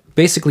is that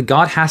basically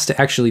God has to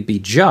actually be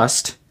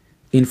just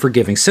in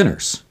forgiving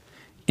sinners.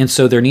 And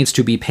so there needs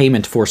to be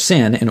payment for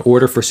sin in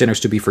order for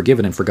sinners to be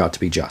forgiven and for God to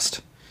be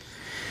just.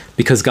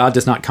 Because God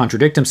does not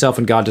contradict himself,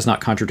 and God does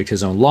not contradict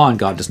his own law, and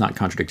God does not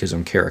contradict his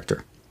own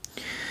character.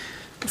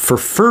 For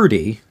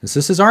Forde, this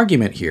is his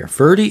argument here,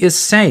 Forde is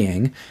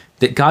saying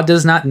that God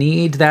does not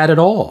need that at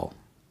all.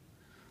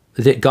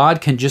 That God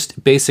can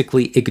just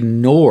basically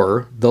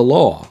ignore the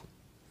law.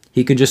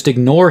 He can just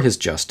ignore his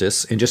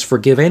justice and just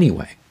forgive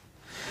anyway.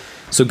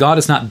 So God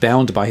is not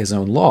bound by his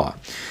own law.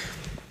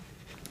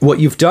 What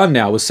you've done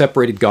now is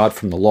separated God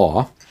from the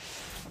law.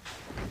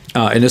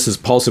 And this is,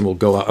 Paulson will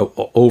go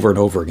over and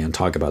over again,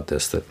 talk about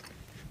this, that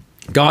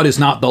God is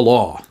not the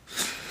law.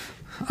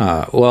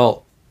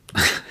 Well,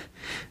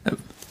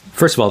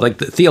 first of all, like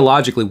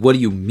theologically, what do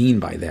you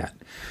mean by that?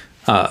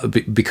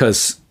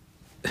 Because,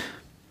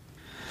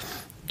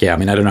 I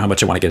mean, I don't know how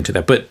much I want to get into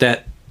that, but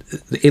that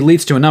it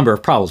leads to a number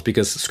of problems,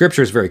 because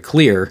Scripture is very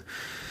clear.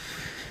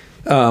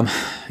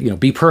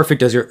 Be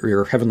perfect as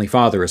your heavenly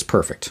Father is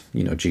perfect,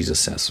 Jesus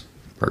says.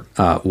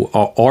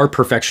 Our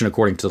perfection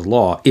according to the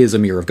law is a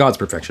mirror of God's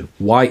perfection.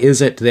 Why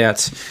is it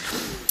that,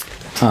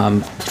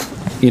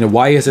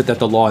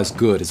 the law is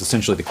good is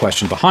essentially the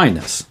question behind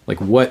this.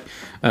 Like what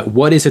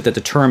is it that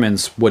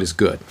determines what is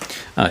good?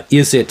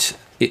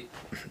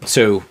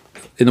 So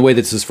in the way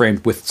that this is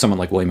framed with someone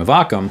like William of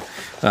Ockham,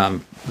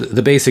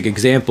 the basic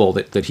example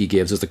that he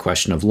gives is the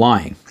question of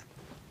lying.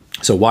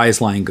 So why is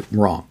lying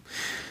wrong?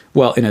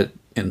 Well,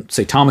 in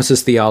say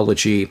Thomas's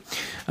theology,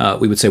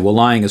 we would say, well,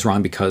 lying is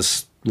wrong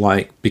because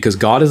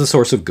God is the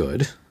source of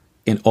good,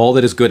 and all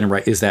that is good and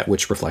right is that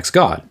which reflects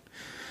God.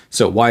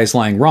 So why is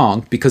lying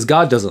wrong? Because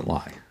God doesn't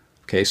lie.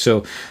 Okay,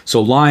 so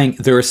lying,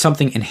 there is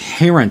something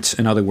inherent,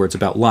 in other words,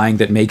 about lying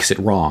that makes it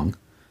wrong,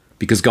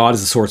 because God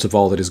is the source of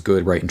all that is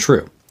good, right, and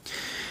true.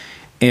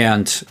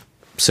 And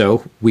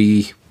so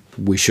we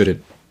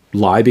shouldn't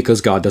lie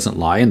because God doesn't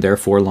lie, and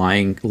therefore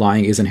lying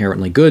is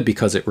inherently good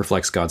because it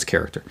reflects God's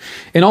character.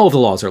 And all of the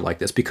laws are like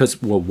this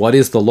because, well, what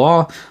is the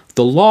law?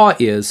 The law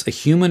is a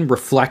human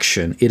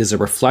reflection. It is a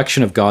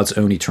reflection of God's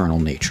own eternal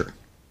nature.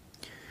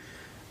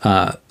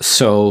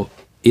 So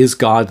is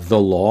God the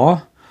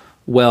law?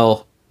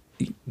 Well,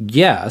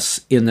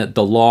 yes, in that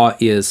the law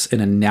is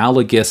an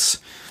analogous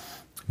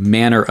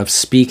manner of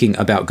speaking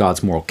about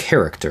God's moral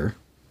character.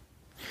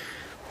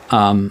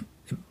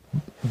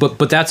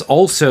 But that's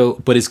also,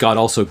 but is God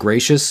also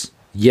gracious?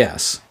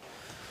 Yes.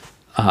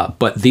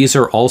 But these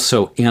are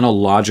also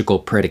analogical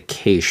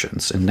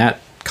predications, and that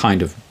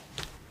kind of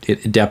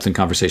depth in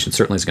conversation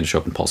certainly is going to show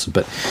up in Paulson.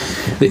 But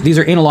these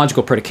are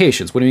analogical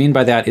predications. What I mean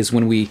by that is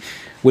when we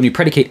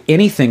predicate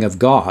anything of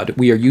God,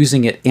 we are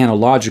using it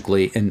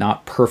analogically and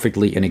not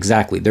perfectly and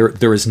exactly.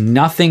 There is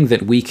nothing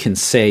that we can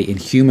say in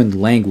human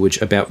language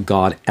about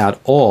God at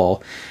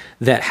all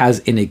that has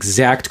an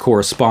exact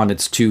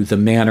correspondence to the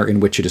manner in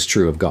which it is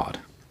true of God.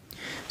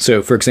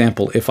 So, for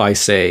example, if I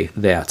say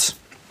that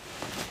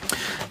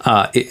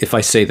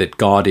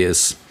God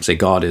is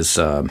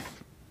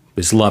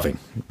loving,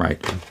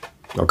 right?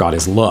 Or God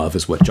is love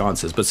is what John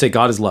says, but say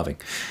God is loving.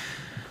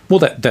 Well,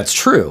 that's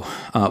true.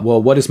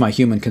 Well, what is my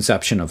human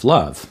conception of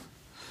love?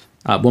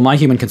 Well, my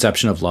human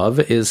conception of love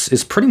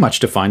is pretty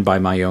much defined by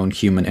my own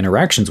human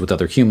interactions with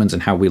other humans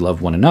and how we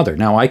love one another.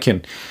 Now, I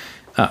can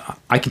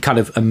kind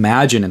of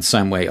imagine in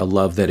some way a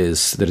love that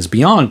is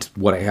beyond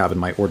what I have in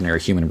my ordinary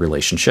human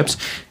relationships,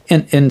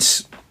 and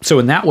so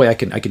in that way I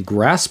can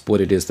grasp what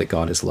it is that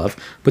God is love.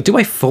 But do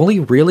I fully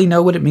really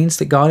know what it means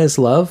that God is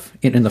love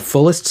in the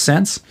fullest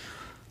sense?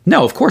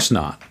 No, of course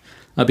not,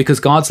 because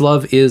God's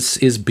love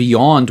is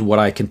beyond what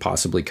I can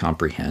possibly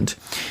comprehend.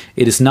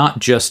 It is not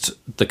just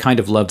the kind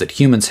of love that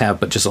humans have,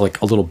 but just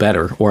like a little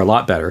better or a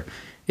lot better.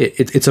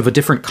 It's of a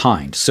different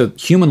kind. So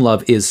human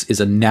love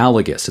is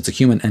analogous. It's a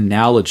human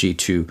analogy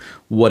to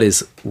what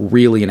is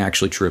really and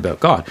actually true about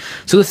God.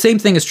 So the same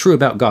thing is true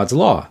about God's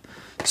law.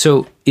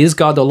 So is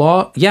God the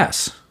law?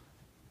 Yes.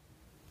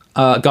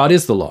 God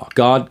is the law.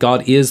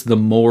 God is the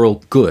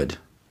moral good.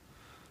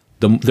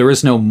 There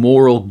is no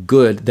moral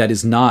good that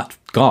is not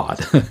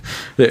God.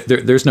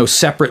 There's no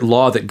separate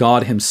law that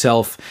God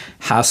himself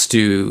has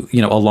to,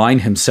 align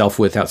himself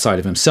with outside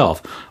of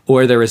himself.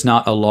 Or there is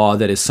not a law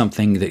that is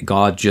something that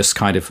God just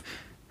kind of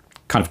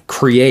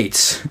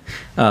creates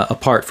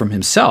apart from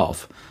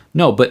himself.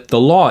 No, but the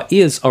law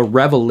is a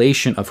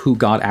revelation of who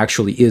God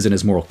actually is in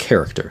his moral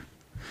character.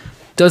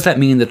 Does that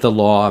mean that the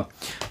law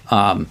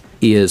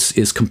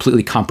is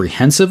completely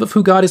comprehensive of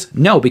who God is?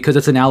 No, because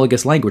it's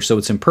analogous language, so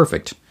it's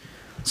imperfect.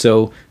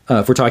 So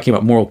if we're talking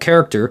about moral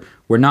character,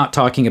 we're not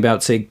talking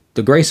about, say,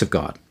 the grace of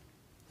God.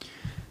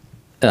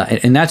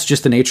 And that's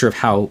just the nature of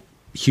how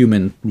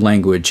human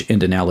language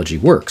and analogy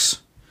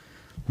works.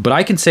 But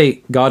I can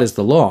say God is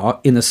the law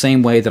in the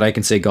same way that I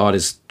can say God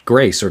is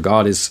grace, or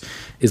God is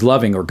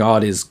loving, or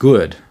God is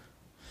good.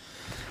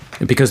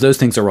 Because those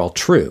things are all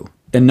true.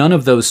 And none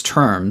of those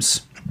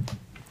terms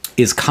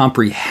is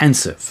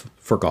comprehensive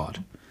for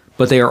God.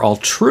 But they are all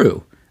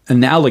true,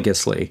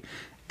 analogously,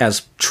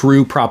 as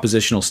true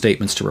propositional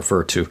statements to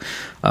refer to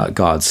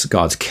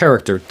God's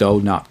character, though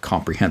not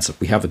comprehensive.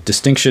 We have a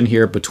distinction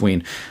here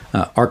between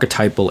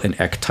archetypal and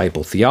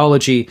ectypal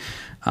theology,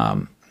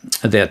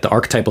 that the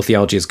archetypal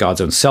theology is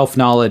God's own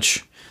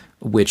self-knowledge,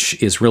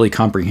 which is really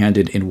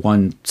comprehended in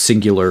one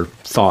singular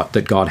thought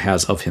that God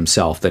has of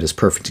himself that is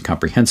perfect and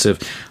comprehensive.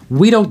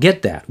 We don't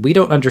get that. We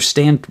don't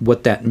understand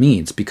what that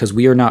means because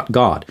we are not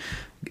God.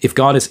 If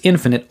God is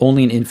infinite,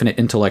 only an infinite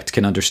intellect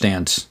can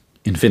understand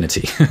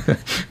infinity.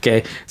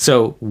 Okay,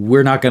 so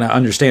we're not going to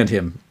understand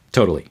him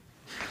totally.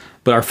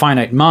 But our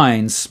finite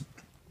minds,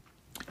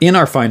 we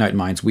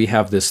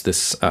have this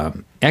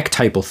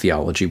ectypal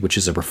theology, which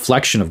is a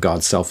reflection of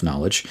God's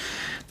self-knowledge,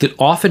 that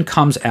often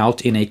comes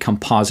out in a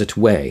composite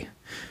way.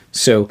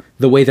 So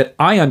the way that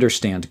I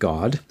understand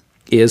God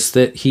is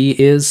that he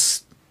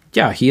is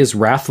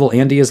wrathful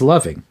and he is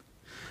loving.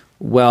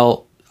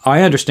 Well,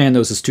 I understand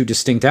those as two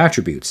distinct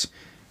attributes.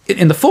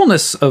 In the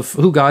fullness of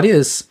who God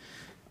is,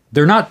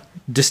 they're not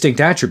distinct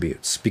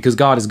attributes because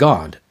God is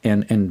God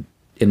and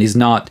he's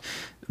not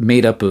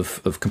made up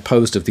of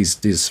composed of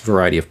these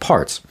variety of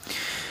parts.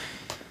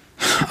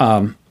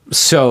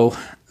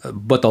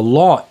 But the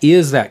law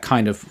is that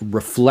kind of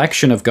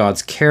reflection of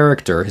God's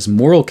character, his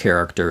moral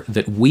character,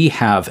 that we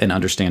have and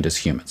understand as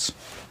humans.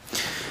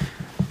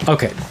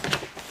 Okay,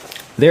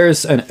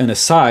 there's an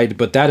aside,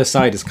 but that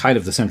aside is kind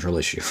of the central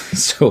issue.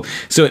 So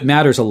it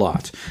matters a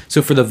lot.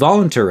 So for the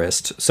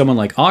voluntarist, someone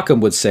like Occam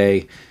would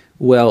say,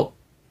 well,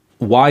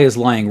 why is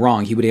lying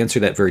wrong? He would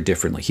answer that very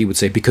differently. He would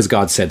say, because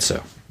God said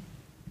so.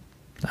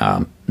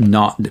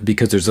 Not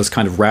because there's this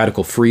kind of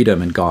radical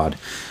freedom in God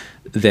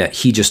that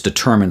he just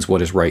determines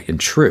what is right and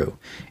true.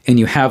 And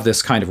you have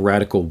this kind of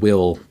radical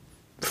will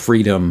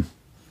freedom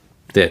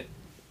that,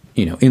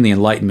 in the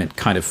Enlightenment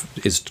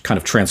is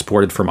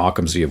transported from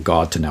Occam's view of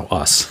God to now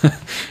us.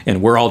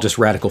 And we're all just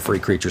radical free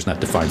creatures, and that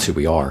defines who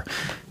we are.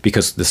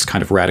 Because this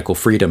kind of radical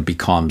freedom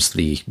becomes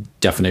the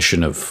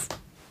definition of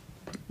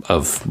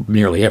of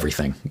nearly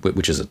everything,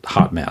 which is a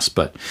hot mess.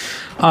 But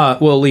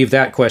we'll leave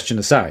that question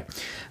aside.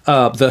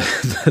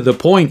 The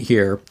point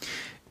here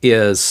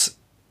is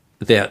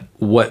that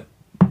what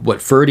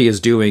Forde is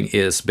doing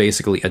is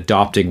basically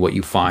adopting what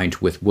you find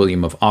with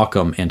William of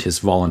Ockham and his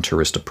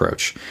voluntarist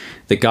approach,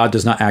 that God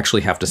does not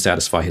actually have to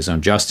satisfy his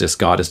own justice.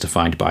 God is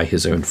defined by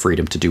his own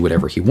freedom to do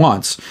whatever he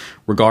wants,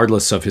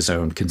 regardless of his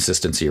own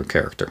consistency or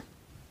character.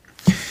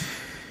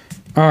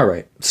 All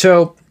right,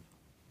 so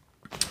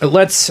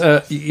let's,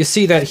 you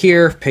see that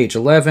here, page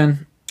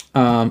 11.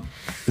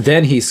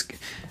 Then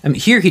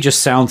here he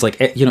just sounds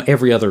like,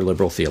 every other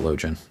liberal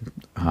theologian.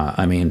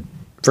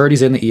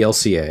 Forde's in the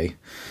ELCA.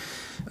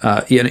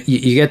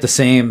 You get the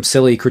same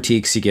silly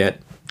critiques you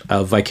get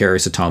of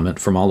vicarious atonement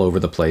from all over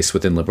the place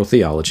within liberal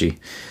theology.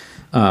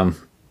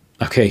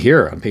 Okay,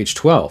 here on page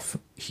 12,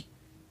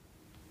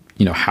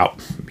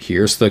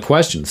 here's the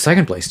question.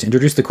 Second place, to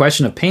introduce the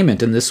question of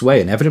payment in this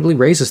way inevitably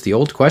raises the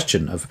old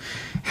question of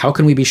how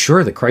can we be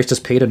sure that Christ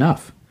has paid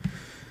enough?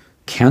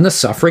 Can the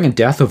suffering and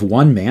death of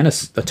one man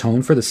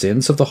atone for the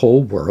sins of the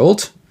whole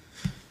world?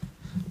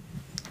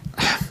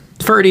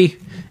 Forde,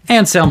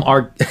 Anselm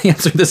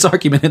answered this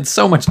argument in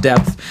so much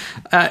depth.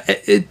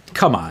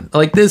 Come on.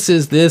 Like, this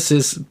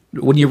is,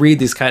 when you read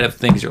these kind of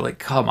things, you're like,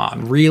 come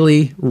on,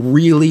 really?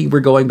 Really? We're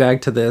going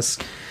back to this?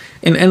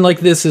 And like,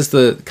 this is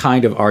the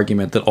kind of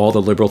argument that all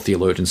the liberal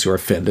theologians who are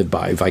offended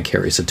by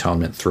vicarious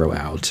atonement throw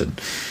out.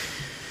 And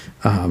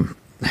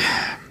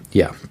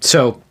yeah.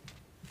 So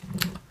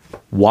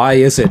why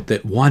is it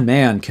that one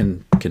man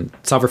can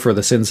suffer for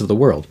the sins of the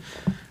world?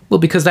 Well,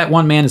 because that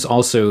one man is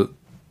also,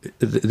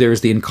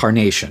 there's the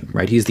incarnation,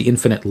 right? He's the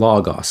infinite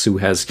Logos who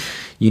has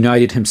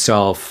united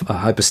himself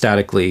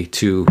hypostatically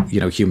to,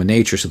 human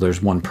nature. So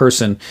there's one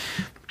person,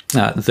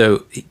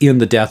 though in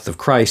the death of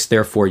Christ,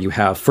 therefore you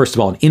have, first of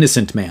all, an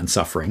innocent man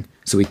suffering.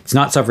 So he's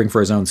not suffering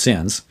for his own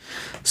sins.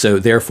 So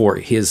therefore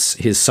his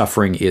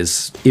suffering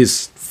is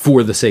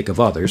for the sake of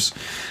others.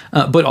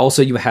 But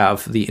also you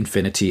have the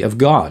infinity of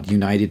God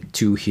united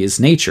to his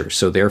nature.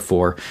 So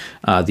therefore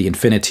the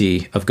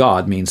infinity of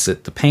God means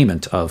that the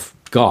payment of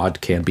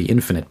God can be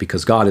infinite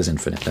because God is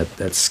infinite.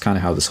 That's kind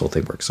of how this whole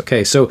thing works.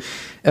 Okay, so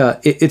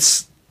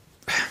it's...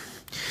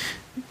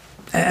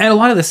 And a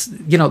lot of this,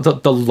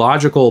 the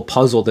logical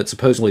puzzle that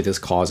supposedly this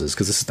causes,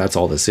 because that's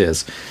all this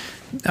is.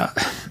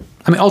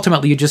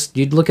 Ultimately,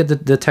 you'd look at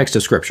the text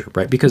of Scripture,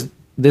 right? Because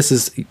this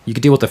is, you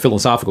could deal with the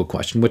philosophical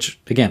question, which,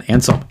 again,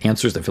 Anselm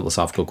answers the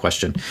philosophical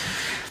question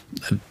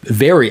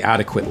very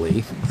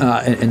adequately,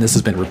 and this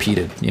has been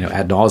repeated,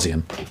 ad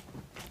nauseum.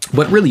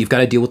 But really, you've got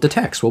to deal with the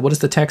text. Well, what does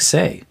the text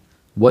say?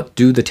 What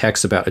do the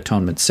texts about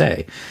atonement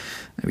say?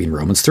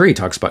 Romans 3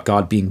 talks about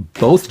God being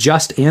both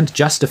just and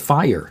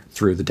justifier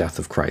through the death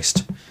of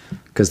Christ.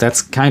 Because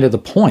that's kind of the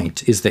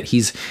point, is that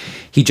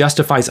he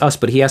justifies us,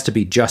 but he has to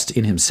be just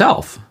in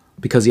himself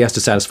because he has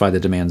to satisfy the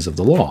demands of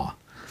the law.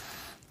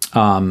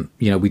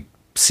 We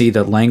see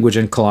the language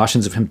in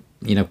Colossians of him,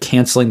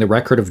 canceling the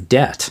record of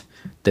debt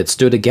that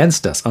stood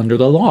against us under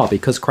the law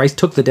because Christ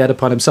took the debt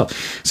upon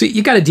himself. So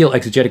you got to deal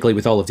exegetically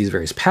with all of these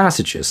various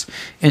passages.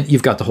 And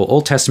you've got the whole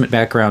Old Testament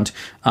background.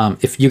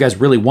 If you guys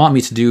really want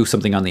me to do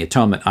something on the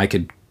atonement, I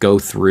could go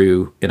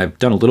through, and I've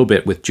done a little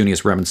bit with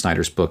Junius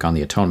Remensnyder's book on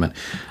the atonement.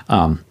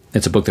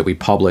 It's a book that we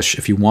publish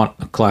if you want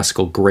a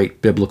classical,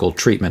 great biblical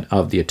treatment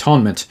of the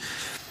atonement,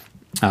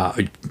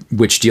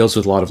 which deals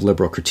with a lot of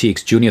liberal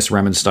critiques. Junius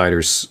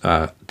Remensnyder's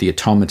The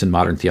Atonement in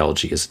Modern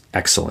Theology is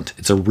excellent.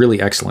 It's a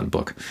really excellent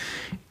book.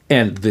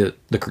 And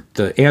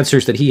the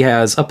answers that he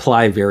has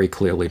apply very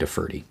clearly to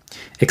Forde,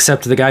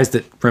 except the guys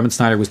that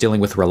Remensnyder was dealing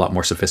with were a lot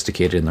more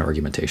sophisticated in their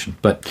argumentation.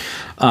 But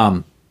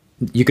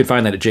you can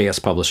find that at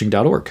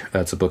jspublishing.org.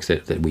 That's a book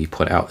that we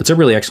put out. It's a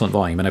really excellent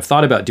volume. And I've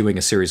thought about doing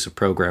a series of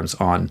programs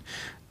on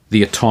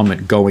the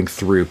atonement, going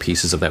through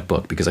pieces of that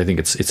book, because I think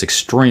it's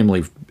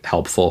extremely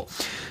helpful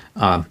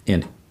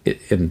in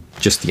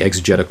just the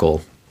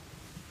exegetical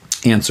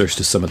answers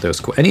to some of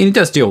those. And he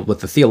does deal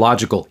with the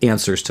theological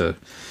answers to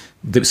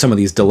some of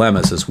these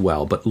dilemmas as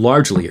well, but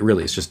largely it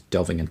really is just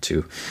delving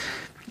into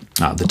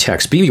the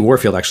text. B.B.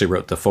 Warfield actually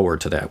wrote the foreword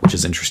to that, which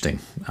is interesting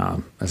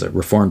as a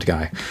Reformed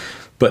guy.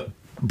 But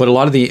a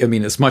lot of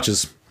as much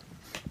as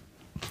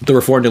the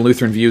Reformed and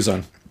Lutheran views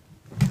on,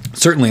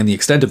 certainly in the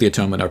extent of the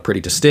atonement, are pretty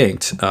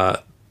distinct,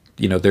 a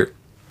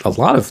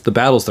lot of the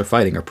battles they're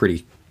fighting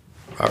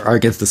are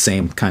against the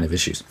same kind of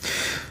issues.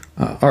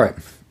 All right.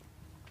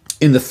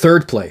 In the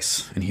third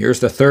place, and here's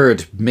the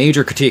third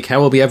major critique,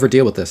 how will we ever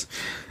deal with this?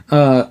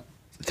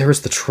 There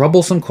is the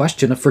troublesome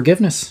question of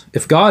forgiveness.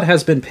 If God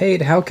has been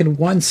paid, how can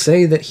one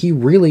say that he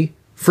really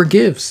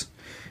forgives?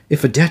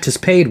 If a debt is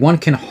paid, one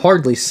can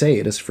hardly say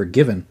it is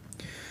forgiven,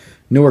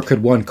 nor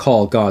could one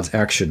call God's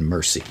action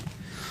mercy.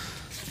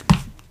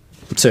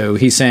 So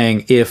he's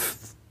saying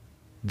if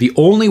the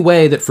only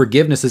way that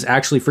forgiveness is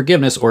actually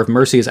forgiveness, or if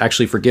mercy is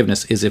actually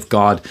forgiveness, is if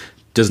God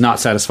does not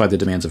satisfy the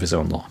demands of his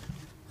own law.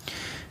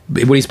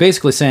 What he's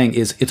basically saying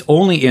is it's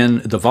only in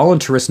the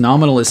voluntarist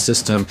nominalist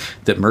system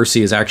that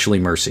mercy is actually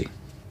mercy.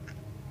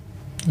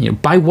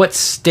 by what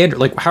standard?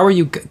 Like, how are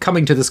you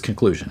coming to this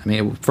conclusion? I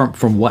mean,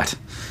 from what?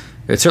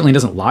 It certainly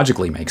doesn't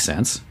logically make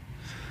sense.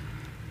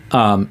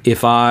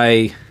 If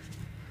I,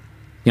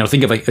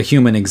 think of a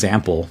human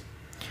example.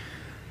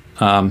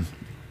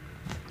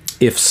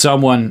 If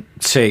someone,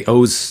 say,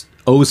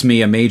 owes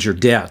me a major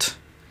debt,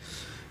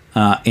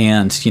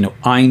 and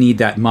I need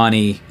that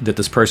money that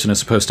this person is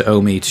supposed to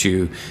owe me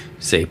to,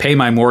 say, pay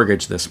my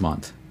mortgage this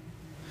month.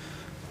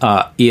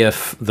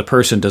 If the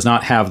person does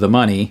not have the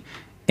money,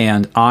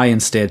 and I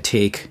instead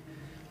take,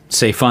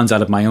 say, funds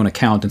out of my own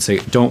account and say,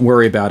 don't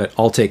worry about it,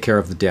 I'll take care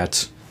of the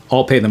debt,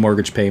 I'll pay the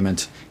mortgage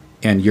payment,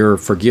 and you're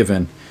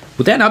forgiven.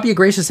 Would that not be a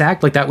gracious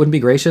act? Like, that wouldn't be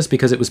gracious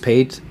because it was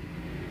paid?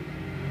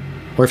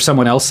 Or if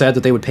someone else said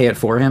that they would pay it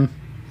for him,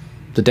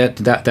 the debt,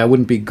 that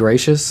wouldn't be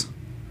gracious?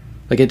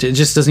 Like, it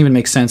just doesn't even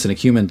make sense in a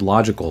human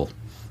logical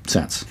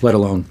sense, let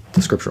alone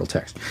the scriptural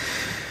text.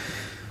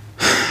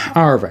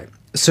 All right.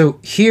 So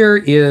here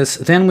is,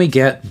 then we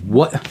get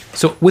what,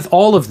 so with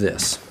all of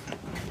this,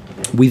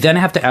 we then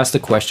have to ask the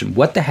question,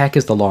 what the heck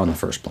is the law in the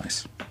first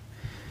place?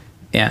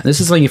 And this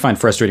is something you find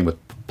frustrating with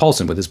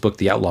Paulson with his book,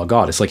 The Outlaw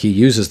God. It's like he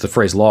uses the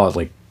phrase law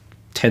like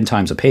 10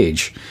 times a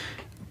page,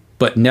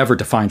 but never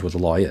defines what the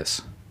law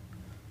is.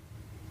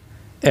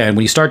 And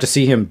when you start to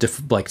see him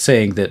like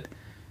saying that,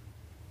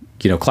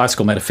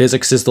 classical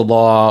metaphysics is the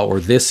law, or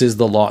this is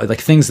the law, like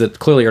things that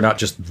clearly are not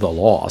just the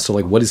law. So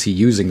like, what is he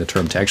using the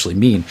term to actually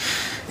mean?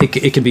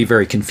 It can be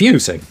very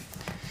confusing.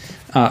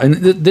 And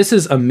this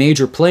is a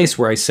major place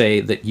where I say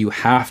that you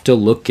have to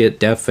look at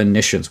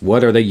definitions.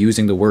 What are they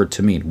using the word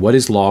to mean? What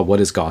is law? What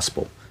is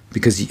gospel?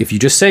 Because if you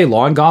just say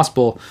law and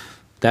gospel,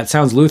 that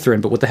sounds Lutheran,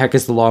 but what the heck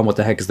is the law and what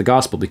the heck is the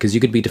gospel? Because you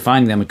could be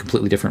defining them in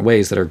completely different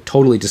ways that are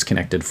totally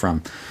disconnected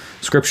from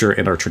Scripture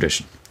and our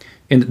tradition.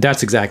 And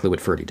that's exactly what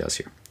Forde does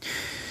here.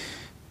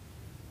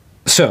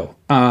 So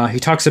he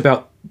talks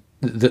about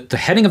the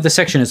heading of the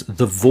section is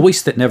the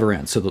voice that never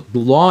ends. So the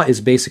law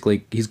is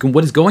basically,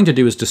 what he's going to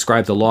do is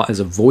describe the law as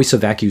a voice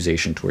of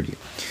accusation toward you.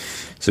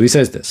 So he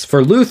says this,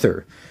 for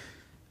Luther,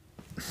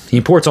 he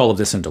imports all of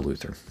this into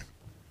Luther,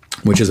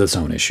 which is its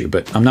own issue,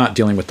 but I'm not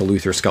dealing with the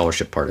Luther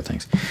scholarship part of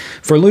things.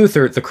 For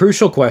Luther, the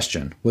crucial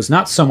question was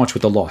not so much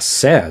what the law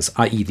says,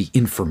 i.e. the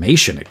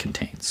information it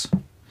contains.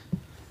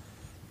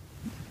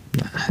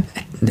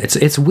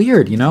 It's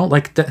weird,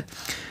 like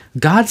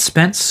God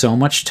spent so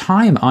much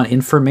time on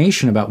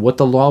information about what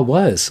the law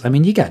was. I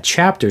mean, you got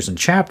chapters and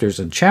chapters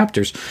and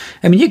chapters.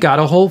 I mean, you got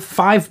a whole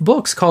 5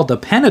 books called the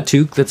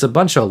Pentateuch that's a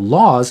bunch of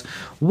laws.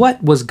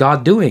 What was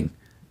God doing?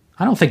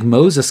 I don't think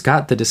Moses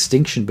got the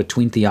distinction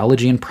between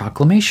theology and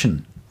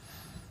proclamation.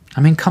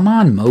 I mean, come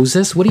on,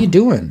 Moses, what are you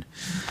doing?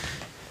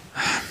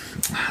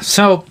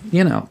 So,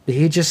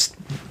 he just,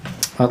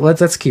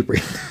 let's keep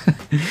reading.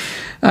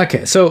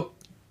 Okay, so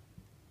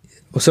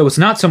it's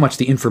not so much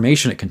the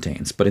information it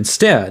contains, but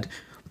instead,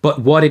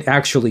 what it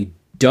actually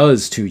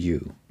does to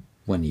you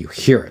when you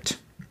hear it.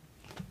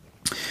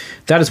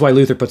 That is why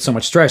Luther puts so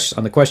much stress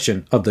on the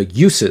question of the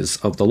uses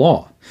of the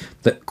law.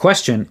 The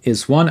question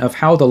is one of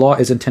how the law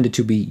is intended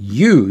to be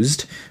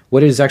used,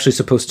 what it is actually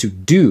supposed to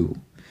do.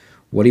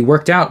 What he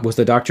worked out was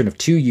the doctrine of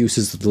 2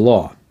 uses of the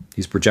law.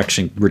 He's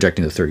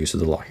rejecting the third use of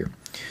the law here.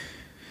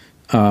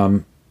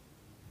 And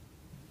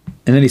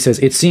then he says,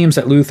 it seems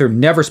that Luther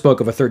never spoke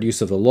of a third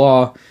use of the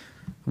law,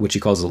 which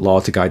he calls the law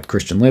to guide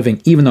Christian living,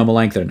 even though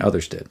Melanchthon and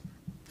others did.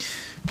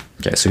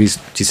 Okay, so he's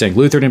saying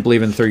Luther didn't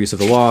believe in the third use of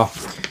the law.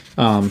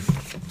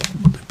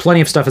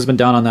 Plenty of stuff has been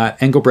done on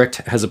that. Engelbrecht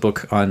has a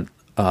book on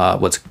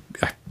what's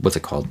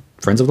it called?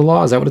 Friends of the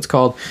Law? Is that what it's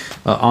called?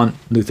 On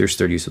Luther's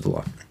third use of the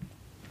law.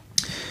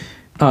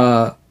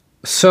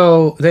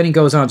 So then he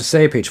goes on to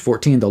say, page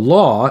 14, the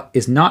law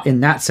is not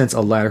in that sense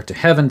a ladder to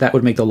heaven. That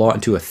would make the law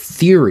into a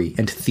theory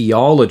and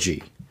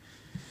theology,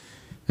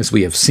 as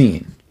we have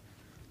seen.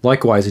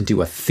 Likewise,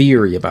 into a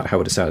theory about how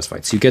it is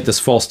satisfied. So you get this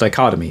false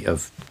dichotomy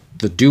of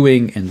the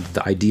doing and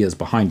the ideas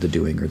behind the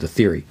doing, or the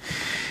theory.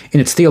 In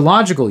its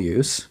theological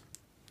use,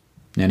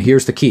 and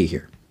here's the key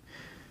here,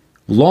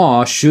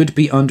 law should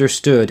be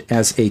understood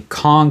as a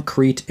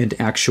concrete and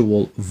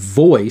actual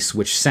voice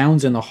which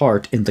sounds in the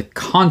heart, in the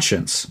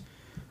conscience,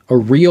 a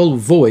real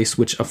voice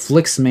which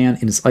afflicts man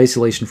in his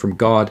isolation from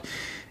God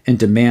and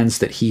demands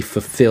that he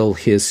fulfill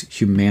his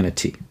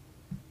humanity.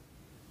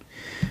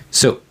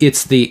 So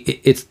it's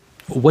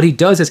what he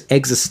does is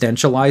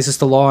existentializes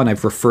the law, and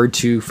I've referred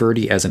to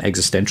Forde as an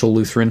existential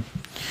Lutheran.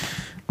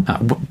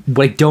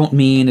 What I don't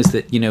mean is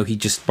that, he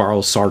just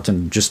borrows Sartre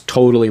and just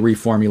totally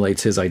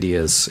reformulates his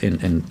ideas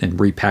and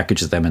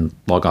repackages them in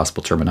law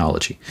gospel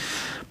terminology.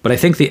 But I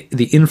think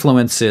the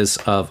influences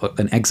of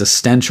an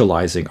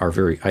existentializing are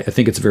I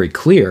think it's very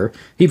clear.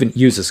 He even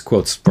uses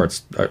quotes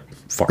Sartre.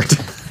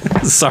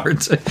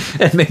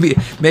 And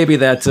maybe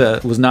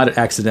that was not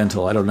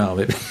accidental. I don't know.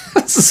 Maybe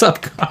it's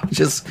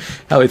subconscious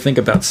how I think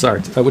about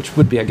Sartre, which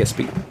would be, I guess,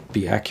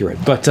 be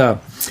accurate. But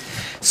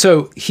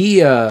so he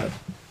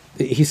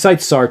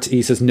cites Sartre.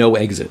 He says no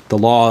exit. The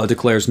law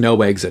declares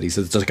no exit. He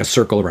says it's like a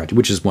circle around you,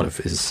 which is one of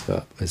his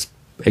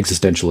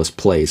existentialist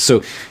plays.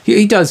 So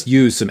he does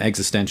use some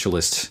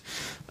existentialist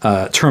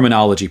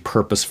terminology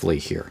purposefully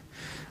here.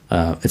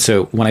 And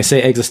so when I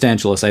say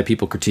existentialist, I have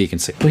people critique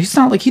and say, well, he's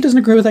not like, he doesn't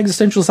agree with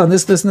existentialists on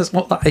this, and this.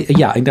 Well,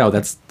 yeah, I know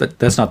that's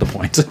not the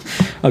point.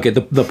 Okay,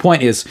 the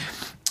point is,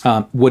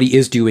 what he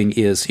is doing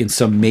is, in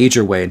some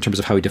major way, in terms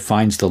of how he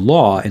defines the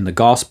law in the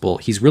gospel,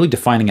 he's really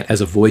defining it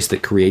as a voice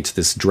that creates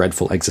this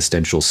dreadful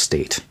existential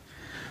state,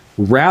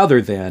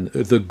 rather than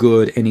the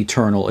good and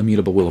eternal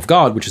immutable will of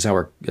God, which is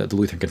how the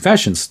Lutheran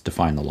confessions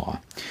define the law.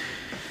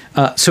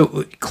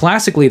 So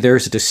classically,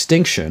 there's a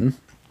distinction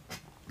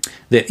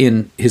that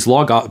in his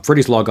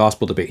Forde's law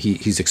gospel debate,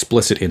 he's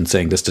explicit in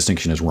saying this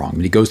distinction is wrong.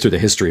 And he goes through the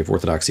history of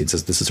orthodoxy and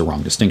says this is a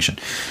wrong distinction.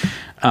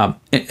 And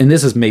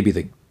this is maybe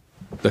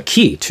the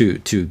key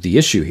to the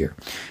issue here,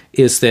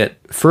 is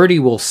that Forde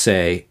will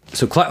say,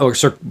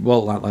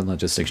 not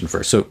distinction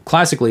first. So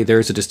classically, there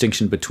is a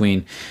distinction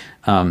between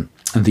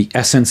the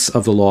essence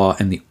of the law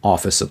and the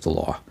office of the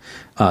law.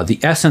 The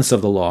essence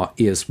of the law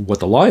is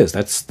what the law is.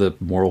 That's the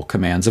moral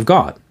commands of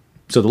God.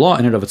 So the law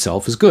in and of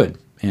itself is good.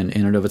 And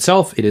in and of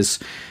itself, it is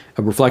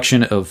a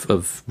reflection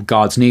of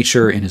God's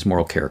nature and his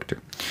moral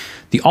character.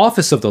 The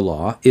office of the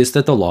law is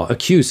that the law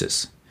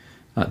accuses.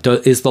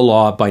 Is the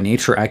law by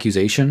nature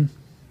accusation?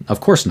 Of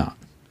course not,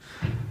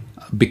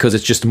 because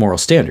it's just moral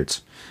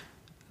standards.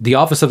 The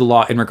office of the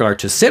law in regard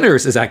to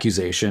sinners is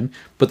accusation,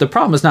 but the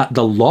problem is not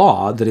the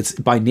law, that it's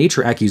by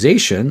nature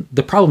accusation.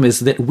 The problem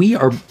is that we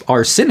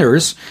are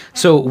sinners,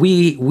 so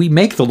we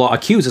make the law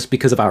accuse us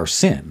because of our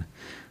sin.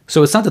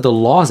 So it's not that the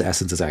law's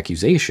essence is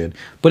accusation,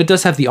 but it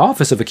does have the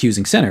office of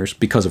accusing sinners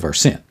because of our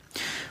sin.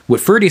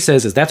 What Forde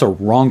says is that's a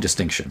wrong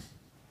distinction.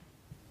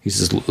 He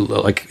says,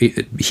 like,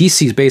 he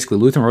sees basically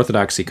Lutheran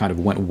Orthodoxy kind of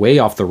went way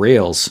off the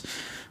rails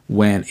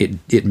when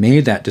it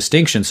made that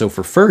distinction. So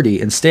for Forde,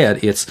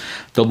 instead, it's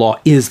the law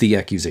is the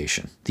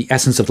accusation. The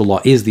essence of the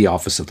law is the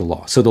office of the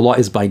law. So the law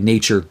is by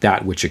nature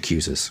that which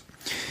accuses.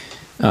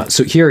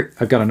 So here,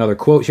 I've got another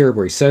quote here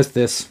where he says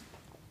this.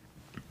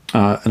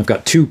 And I've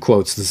got two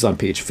quotes. This is on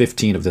page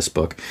 15 of this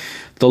book.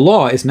 The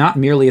law is not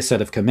merely a set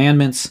of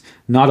commandments,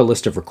 not a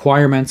list of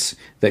requirements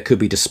that could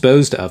be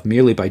disposed of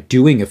merely by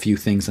doing a few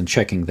things and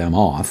checking them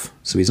off.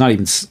 So he's not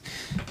even,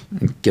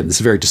 again,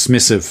 this very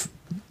dismissive,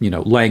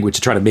 language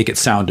to try to make it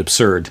sound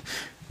absurd.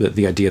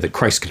 The idea that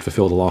Christ can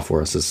fulfill the law for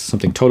us is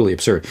something totally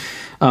absurd.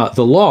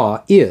 The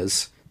law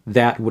is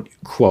that,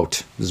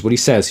 quote, this is what he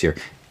says here,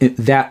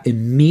 that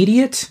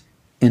immediate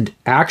and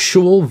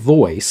actual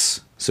voice,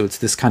 so it's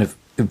this kind of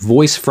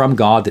voice from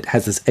God that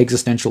has this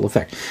existential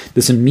effect.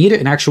 This immediate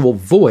and actual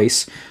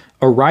voice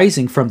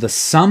arising from the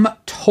sum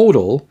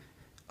total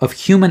of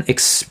human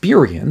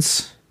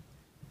experience.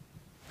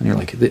 And you're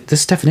like,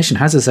 this definition,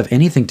 how does this have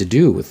anything to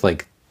do with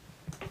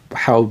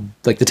how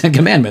the Ten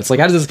Commandments? How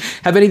does this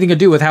have anything to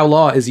do with how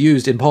law is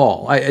used in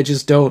Paul? I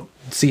just don't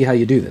see how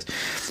you do this.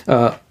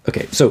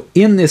 Okay, so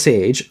in this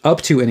age,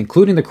 up to and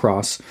including the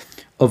cross,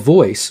 a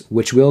voice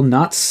which will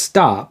not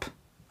stop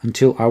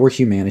until our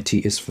humanity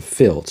is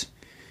fulfilled.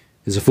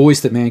 Is a voice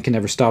that man can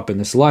never stop in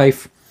this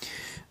life.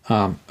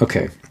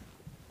 Okay.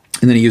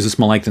 And then he uses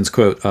Melanchthon's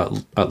quote,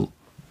 the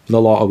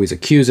law always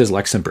accuses,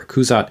 lex semper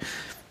accusat,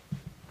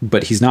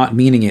 but he's not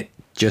meaning it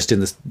just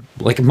in this,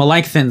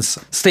 Melanchthon's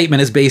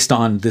statement is based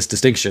on this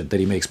distinction that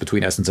he makes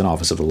between essence and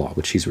office of the law,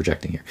 which he's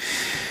rejecting here.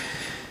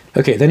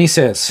 Okay, then he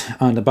says,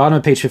 on the bottom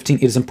of page 15,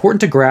 it is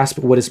important to grasp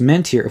what is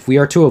meant here if we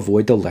are to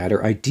avoid the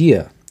latter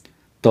idea.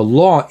 The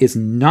law is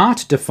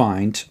not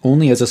defined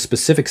only as a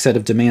specific set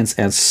of demands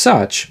as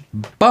such,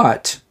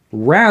 but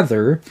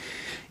rather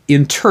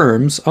in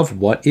terms of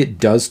what it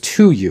does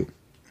to you.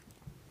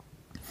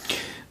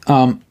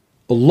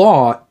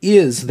 Law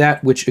is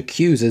that which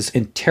accuses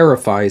and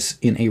terrifies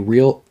in a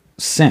real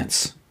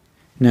sense.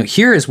 Now,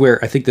 here is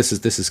where I think this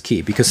is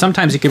key, because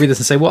sometimes you can read this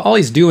and say, well, all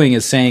he's doing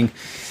is saying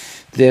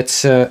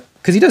that,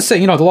 because he does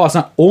say, the law is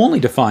not only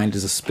defined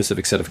as a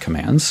specific set of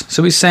commands.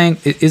 So he's saying,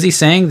 is he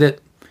saying that?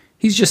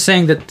 He's just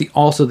saying that the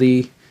office of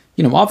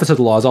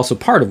the law is also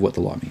part of what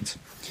the law means.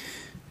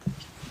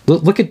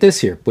 Look at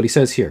this here, what he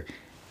says here.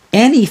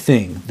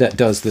 Anything that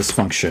does this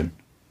function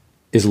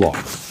is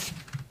law.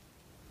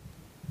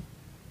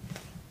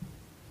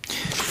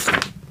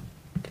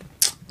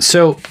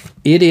 So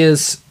it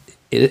is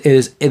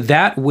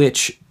that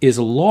which is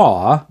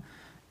law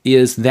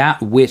is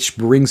that which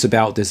brings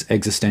about this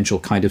existential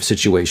kind of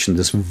situation,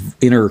 this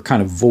inner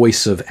kind of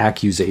voice of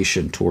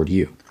accusation toward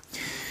you.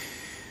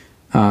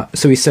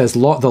 So he says, the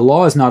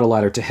law is not a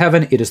ladder to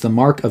heaven. It is the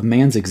mark of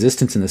man's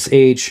existence in this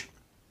age.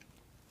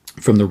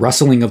 From the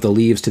rustling of the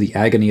leaves to the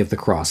agony of the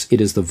cross,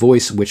 it is the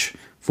voice which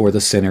for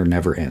the sinner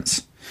never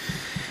ends.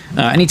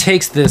 And he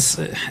takes this,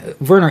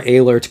 Werner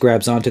Ehlert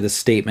grabs onto this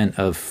statement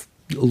of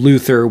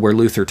Luther, where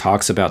Luther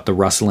talks about the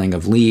rustling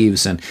of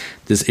leaves, and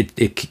this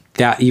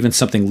that even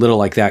something little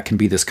like that can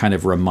be this kind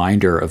of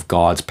reminder of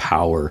God's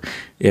power,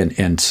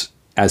 and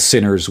as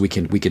sinners, we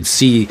can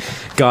see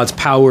God's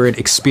power and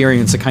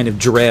experience a kind of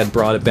dread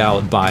brought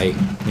about by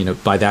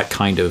that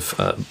kind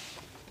of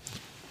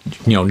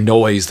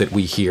noise that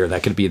we hear.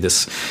 That could be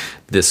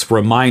this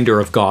reminder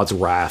of God's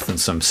wrath in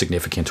some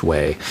significant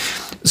way.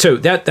 So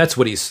that's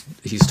what he's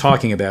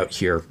talking about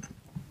here.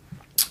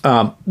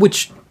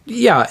 Which,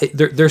 yeah,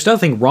 there's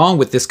nothing wrong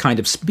with this kind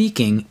of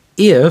speaking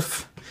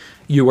if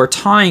you are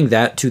tying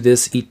that to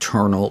this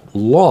eternal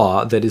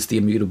law that is the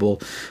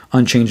immutable,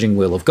 unchanging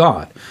will of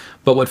God.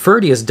 But what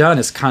Forde has done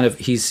is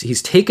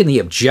he's taken the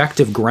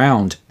objective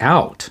ground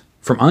out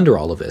from under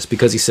all of this,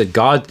 because he said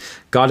God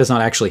does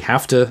not actually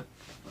have to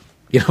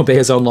obey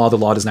his own law. The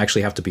law doesn't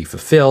actually have to be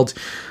fulfilled.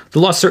 The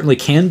law certainly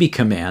can be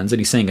commands, and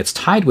he's saying it's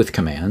tied with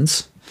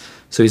commands.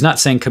 So he's not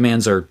saying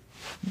commands are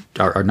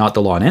not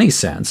the law in any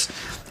sense.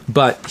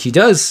 But he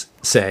does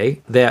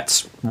say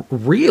that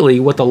really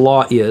what the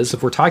law is,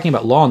 if we're talking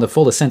about law in the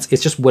fullest sense,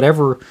 it's just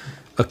whatever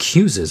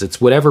accuses.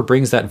 It's whatever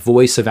brings that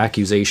voice of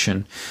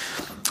accusation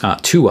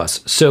to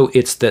us. So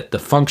it's that the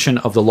function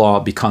of the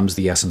law becomes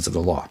the essence of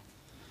the law.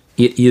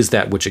 It is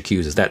that which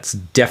accuses. That's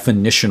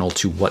definitional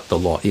to what the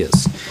law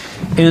is.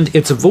 And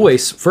it's a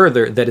voice,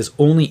 further, that is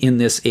only in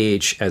this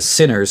age as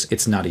sinners.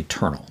 It's not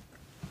eternal.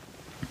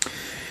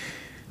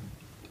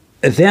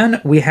 Then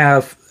we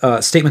have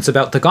statements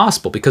about the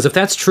gospel, because if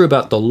that's true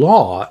about the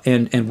law,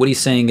 and what he's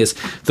saying is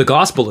the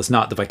gospel is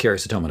not the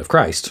vicarious atonement of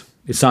Christ.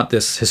 It's not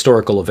this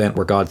historical event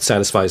where God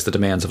satisfies the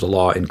demands of the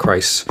law in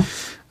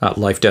Christ's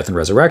life, death, and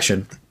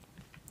resurrection.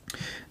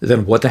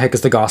 Then what the heck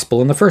is the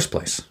gospel in the first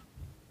place?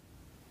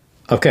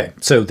 Okay,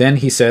 so then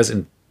he says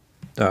in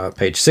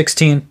page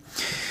 16,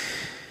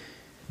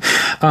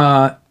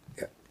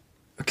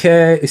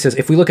 he says,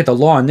 if we look at the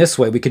law in this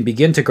way, we can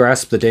begin to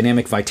grasp the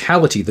dynamic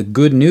vitality, the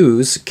good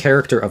news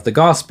character of the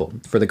gospel.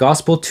 For the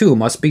gospel, too,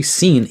 must be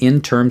seen in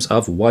terms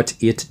of what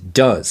it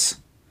does.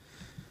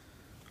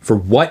 For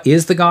what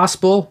is the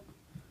gospel?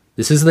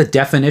 This is the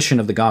definition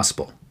of the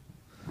gospel.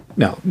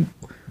 Now,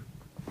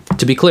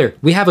 to be clear,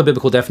 we have a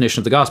biblical definition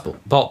of the gospel.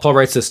 Paul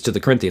writes this to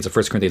the Corinthians in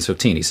 1 Corinthians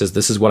 15. He says,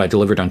 this is what I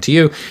delivered unto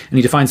you. And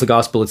he defines the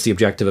gospel. It's the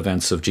objective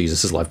events of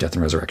Jesus' life, death,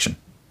 and resurrection.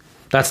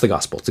 That's the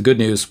gospel. It's the good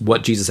news,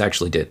 what Jesus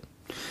actually did.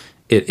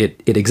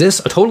 It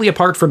exists totally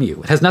apart from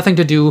you. It has nothing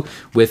to do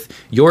with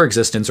your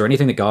existence or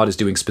anything that God is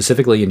doing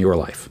specifically in your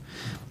life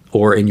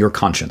or in your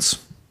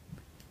conscience.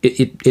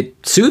 It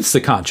soothes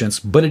the conscience,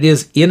 but it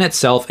is in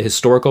itself a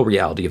historical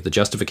reality of the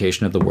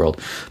justification of the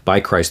world by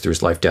Christ through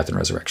his life, death, and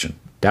resurrection.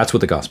 That's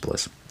what the gospel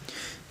is.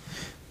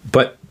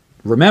 But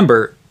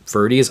remember,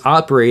 Forde is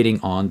operating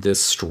on this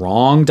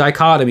strong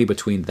dichotomy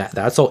between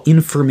that's all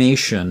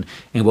information,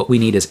 and what we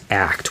need is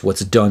act,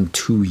 what's done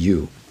to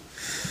you.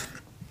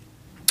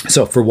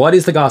 So for what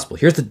is the gospel?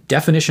 Here's the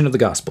definition of the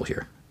gospel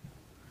here.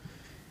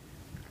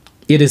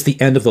 It is the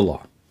end of the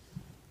law.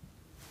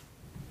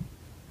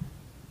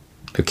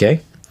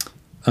 Okay?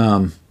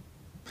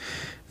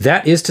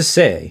 That is to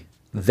say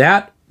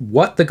that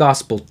what the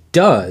gospel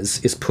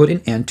does is put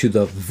an end to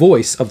the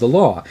voice of the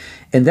law.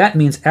 And that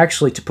means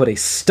actually to put a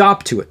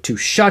stop to it, to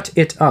shut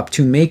it up,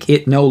 to make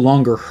it no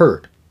longer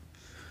heard.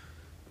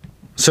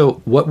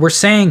 So what we're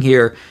saying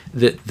here,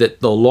 that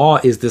the law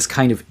is this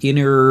kind of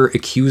inner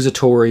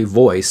accusatory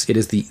voice. It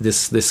is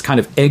this kind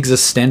of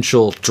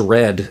existential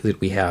dread that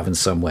we have in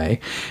some way.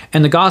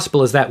 And the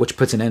gospel is that which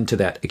puts an end to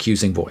that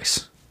accusing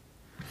voice.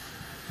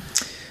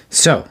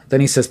 So then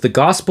he says, the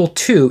gospel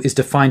too is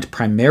defined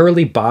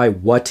primarily by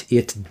what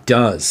it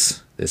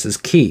does. This is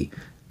key.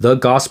 The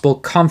gospel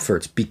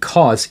comforts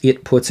because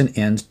it puts an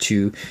end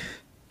to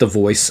the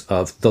voice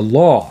of the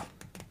law.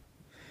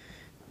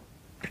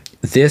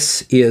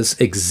 This is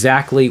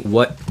exactly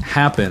what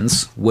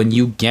happens when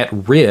you get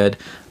rid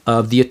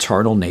of the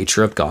eternal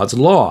nature of God's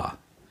law.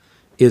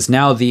 Is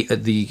now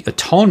the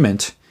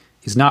atonement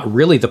is not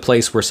really the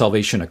place where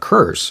salvation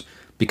occurs,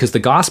 because the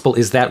gospel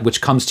is that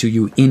which comes to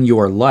you in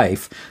your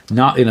life,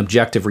 not an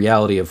objective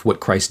reality of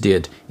what Christ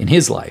did in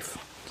his life.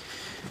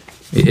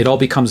 It all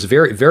becomes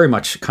very, very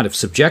much kind of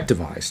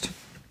subjectivized.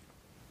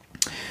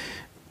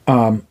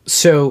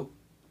 So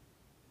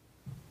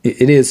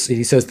it is,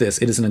 he says this,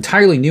 it is an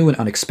entirely new and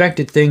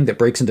unexpected thing that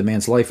breaks into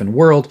man's life and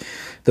world.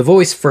 The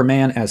voice for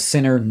man as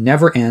sinner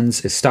never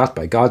ends, is stopped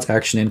by God's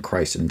action in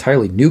Christ. An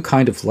entirely new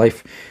kind of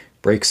life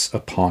breaks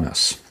upon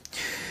us.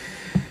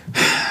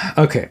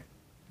 Okay.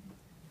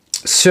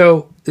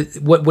 So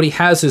what he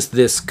has is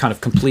this kind of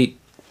complete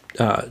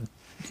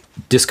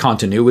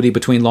discontinuity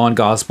between law and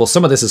gospel.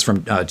 Some of this is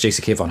from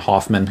J.C.K. von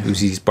Hoffman,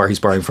 he's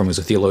borrowing from, who's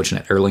a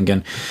theologian at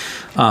Erlangen,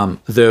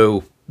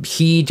 though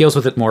he deals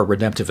with it more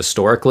redemptive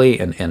historically,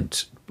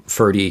 and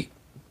Forde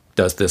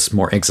does this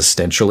more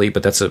existentially,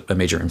 but that's a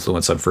major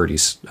influence on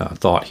Forde's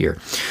thought here.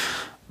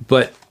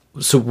 But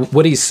so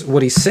what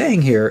he's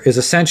saying here is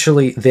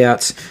essentially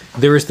that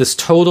there is this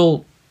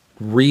total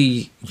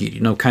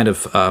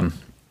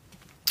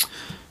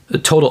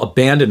total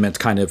abandonment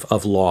kind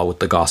of law with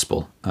the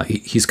gospel.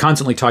 He's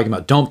constantly talking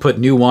about don't put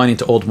new wine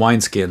into old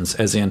wineskins,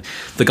 as in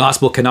the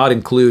gospel cannot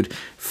include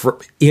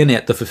in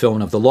it the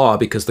fulfillment of the law,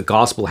 because the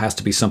gospel has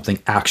to be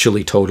something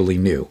actually totally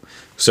new.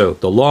 So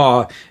the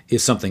law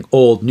is something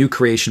old, new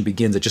creation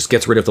begins, it just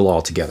gets rid of the law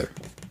altogether.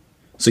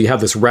 So you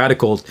have this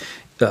radical,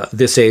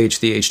 this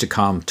age, the age to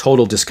come,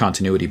 total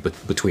discontinuity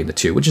between the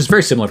two, which is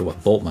very similar to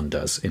what Bultmann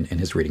does in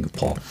his reading of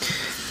Paul.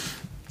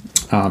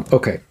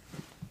 Okay.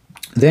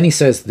 Then he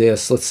says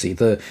this, let's see,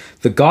 the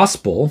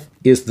gospel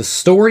is the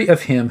story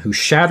of him who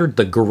shattered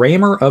the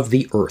grammar of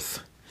the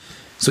earth.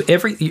 So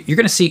you're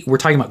going to see, we're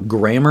talking about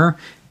grammar.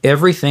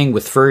 Everything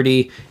with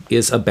Forde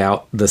is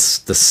about the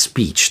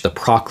speech, the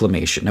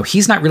proclamation. Now,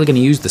 he's not really going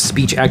to use the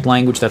speech act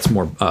language. That's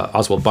more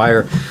Oswald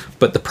Bayer.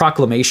 But the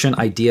proclamation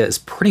idea is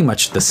pretty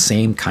much the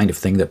same kind of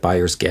thing that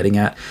Bayer's getting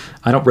at.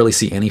 I don't really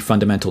see any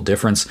fundamental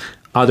difference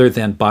other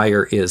than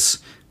Bayer is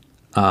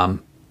a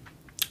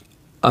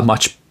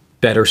much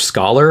better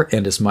scholar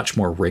and is much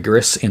more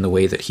rigorous in the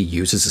way that he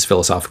uses his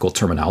philosophical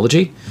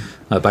terminology.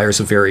 Bayer is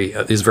very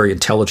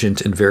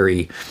intelligent and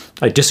very.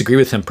 I disagree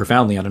with him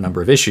profoundly on a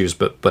number of issues,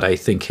 but I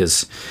think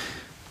his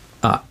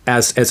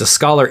as a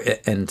scholar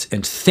and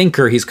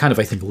thinker, he's kind of,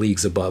 I think,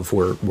 leagues above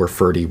where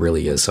Forde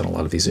really is on a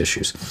lot of these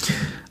issues.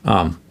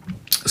 But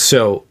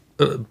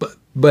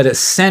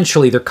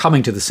essentially, they're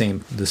coming to the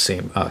same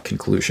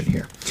conclusion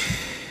here.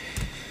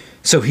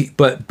 So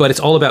but it's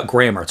all about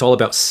grammar. It's all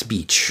about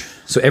speech.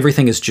 So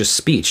everything is just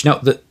speech. Now,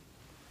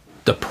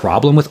 the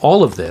problem with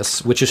all of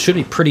this, which should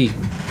be pretty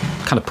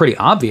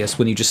obvious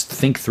when you just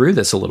think through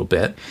this a little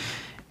bit,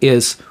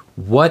 is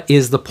what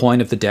is the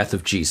point of the death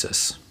of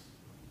Jesus?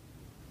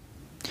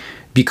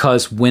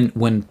 Because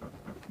when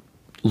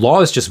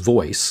law is just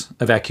voice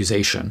of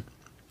accusation,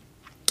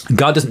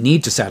 God doesn't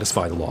need to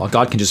satisfy the law.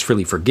 God can just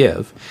freely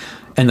forgive.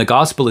 And the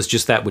gospel is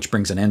just that which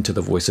brings an end to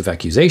the voice of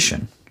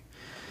accusation.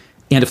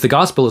 And if the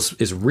gospel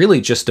is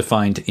really just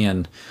defined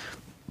in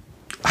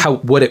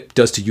what it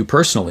does to you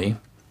personally,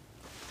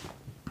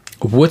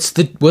 what's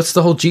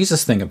the whole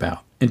Jesus thing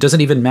about? It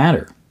doesn't even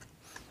matter,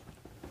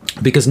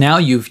 because now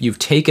you've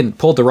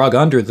pulled the rug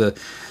under the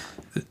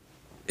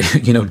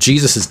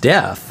Jesus's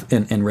death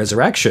and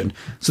resurrection.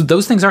 So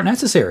those things aren't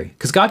necessary,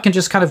 because God can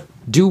just kind of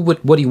do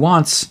what he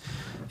wants.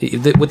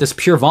 With this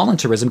pure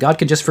voluntarism, God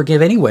can just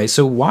forgive anyway.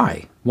 So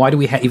why do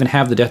we even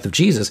have the death of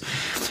Jesus?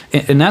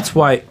 And that's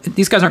why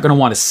these guys aren't going to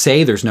want to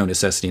say there's no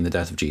necessity in the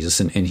death of Jesus,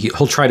 and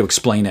he'll try to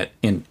explain it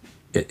in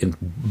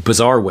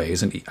bizarre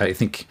ways. And I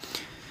think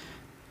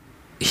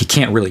he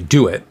can't really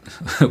do it,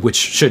 which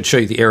should show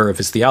you the error of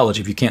his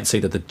theology if you can't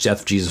say that the death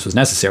of Jesus was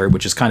necessary,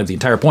 which is kind of the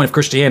entire point of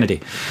Christianity.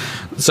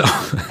 So,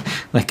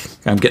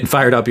 I'm getting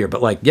fired up here,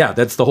 but yeah,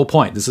 that's the whole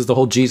point. This is the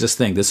whole Jesus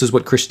thing. This is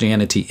what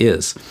Christianity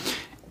is.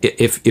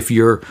 If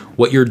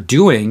what you're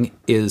doing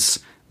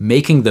is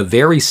making the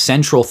very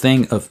central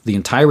thing of the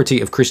entirety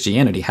of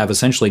Christianity have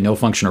essentially no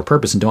function or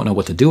purpose and don't know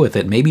what to do with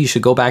it, maybe you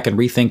should go back and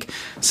rethink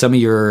some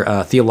of your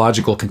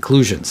theological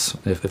conclusions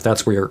if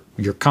that's where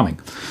you're coming.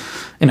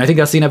 And I think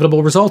that's the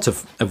inevitable result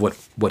of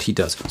what he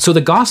does. So the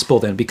gospel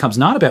then becomes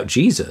not about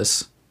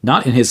Jesus,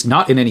 not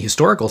in any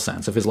historical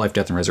sense of his life,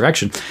 death, and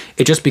resurrection.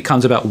 It just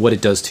becomes about what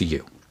it does to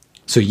you.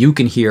 So you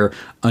can hear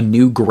a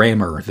new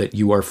grammar that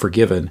you are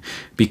forgiven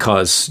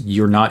because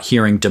you're not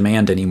hearing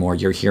demand anymore.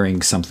 You're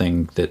hearing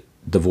something that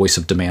the voice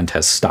of demand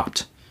has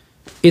stopped.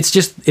 It's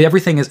just,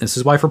 everything is, this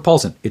is why for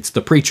Paulson, it's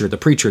the preacher, the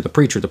preacher, the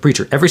preacher, the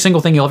preacher. Every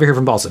single thing you'll ever hear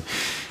from Paulson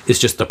is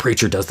just the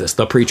preacher does this,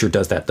 the preacher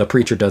does that, the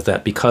preacher does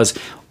that, because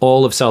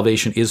all of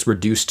salvation is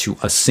reduced to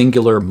a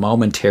singular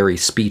momentary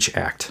speech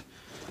act,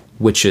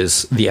 which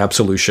is the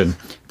absolution.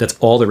 That's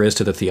all there is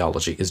to the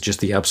theology, is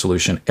just the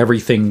absolution.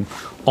 Everything,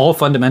 all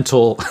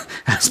fundamental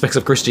aspects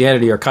of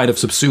Christianity are kind of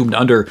subsumed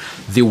under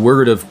the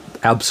word of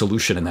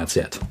absolution, and that's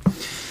it.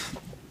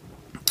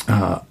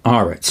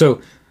 All right,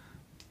 so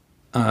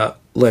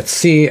let's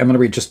see. I'm going to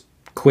read just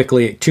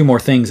quickly 2 more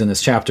things in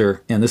this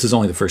chapter, and this is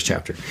only the first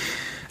chapter.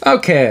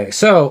 Okay,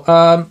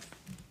 so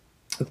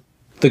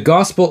the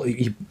gospel,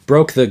 he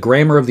broke the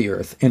grammar of the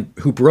earth, and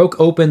who broke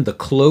open the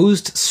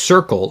closed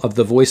circle of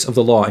the voice of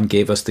the law and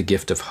gave us the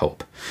gift of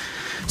hope.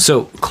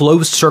 So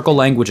closed circle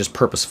language is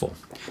purposeful.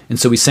 And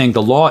so he's saying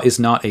the law is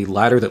not a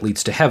ladder that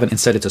leads to heaven.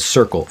 Instead, it's a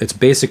circle. It's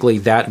basically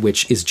that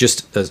which is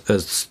just a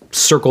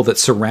circle that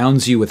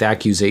surrounds you with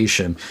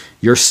accusation.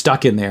 You're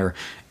stuck in there,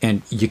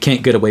 and you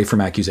can't get away from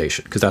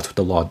accusation, because that's what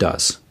the law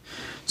does.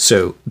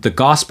 So the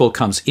gospel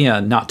comes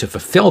in not to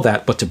fulfill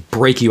that, but to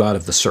break you out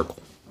of the circle.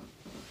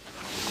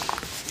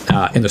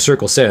 And the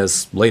circle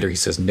says, later he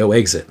says, no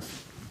exit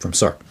from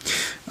Sartre.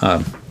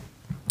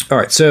 All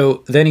right,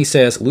 so then he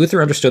says,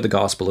 Luther understood the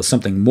gospel as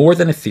something more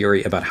than a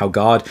theory about how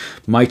God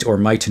might or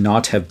might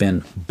not have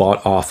been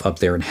bought off up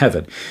there in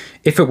heaven.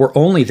 If it were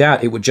only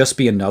that, it would just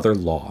be another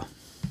law.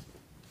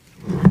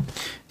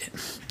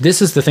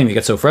 This is the thing that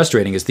gets so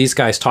frustrating, is these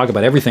guys talk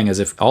about everything as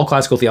if all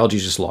classical theology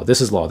is just law.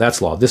 This is law,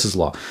 that's law, this is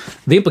law.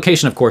 The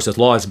implication, of course, is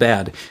law is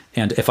bad,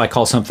 and if I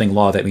call something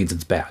law, that means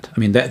it's bad. I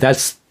mean,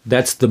 that's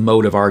the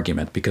mode of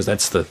argument, because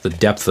that's the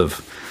depth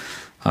of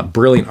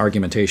brilliant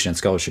argumentation and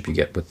scholarship you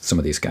get with some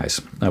of these guys,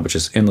 which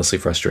is endlessly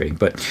frustrating.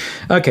 But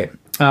okay,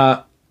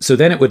 so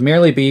then it would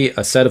merely be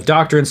a set of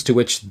doctrines to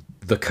which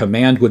the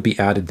command would be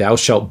added, thou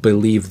shalt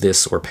believe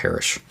this or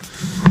perish.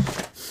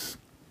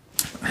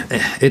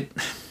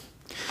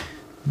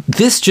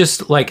 This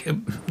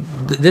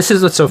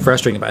is what's so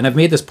frustrating about it. And I've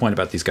made this point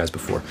about these guys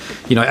before.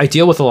 I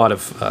deal with a lot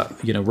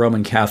of,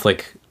 Roman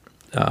Catholic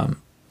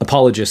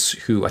apologists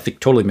who I think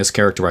totally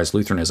mischaracterize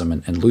Lutheranism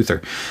and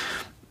Luther.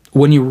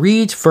 When you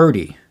read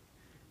Forde,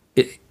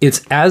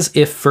 it's as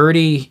if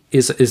Forde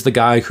is the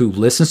guy who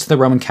listens to the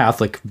Roman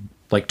Catholic,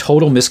 like,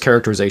 total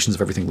mischaracterizations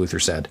of everything Luther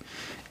said,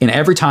 and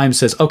every time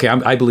says, okay,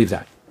 I believe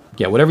that.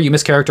 Yeah, whatever you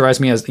mischaracterize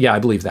me as, yeah, I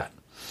believe that.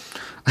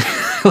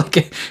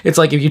 Like, it's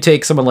like if you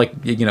take someone like,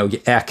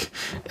 Eck,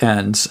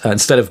 and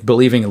instead of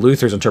believing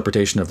Luther's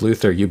interpretation of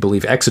Luther, you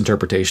believe Eck's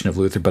interpretation of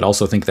Luther, but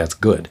also think that's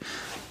good.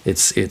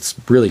 It's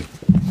really,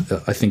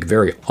 I think,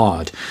 very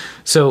odd.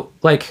 So,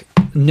 like,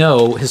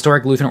 no,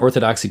 historic Lutheran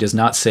orthodoxy does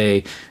not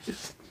say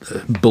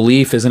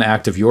belief is an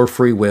act of your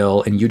free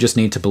will and you just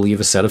need to believe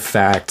a set of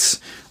facts.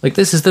 Like,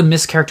 this is the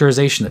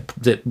mischaracterization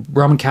that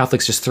Roman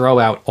Catholics just throw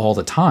out all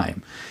the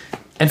time.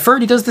 And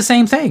Forde does the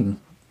same thing.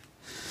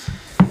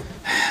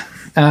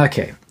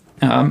 Okay,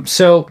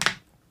 so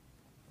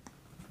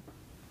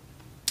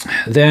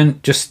then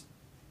just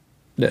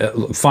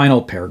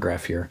final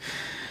paragraph here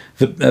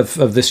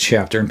of this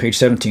chapter on page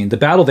 17. The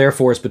battle,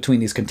 therefore, is between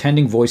these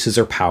contending voices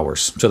or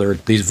powers. So there are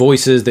these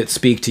voices that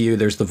speak to you.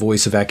 There's the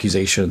voice of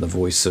accusation and the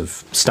voice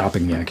of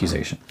stopping the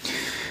accusation.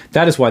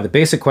 That is why the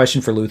basic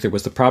question for Luther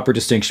was the proper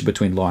distinction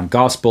between law and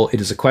gospel.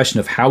 It is a question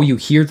of how you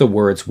hear the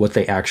words, what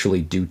they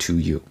actually do to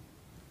you.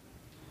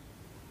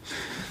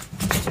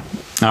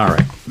 All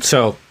right,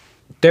 so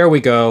there we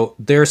go.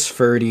 There's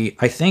Forde.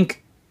 I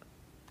think,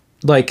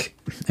 like,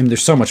 I mean,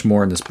 there's so much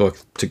more in this book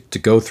to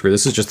go through.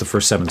 This is just the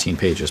first 17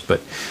 pages,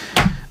 but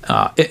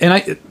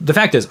the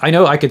fact is, I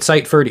know I could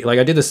cite Forde. Like,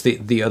 I did this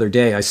the other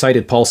day. I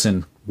cited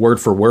Paulson word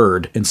for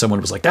word, and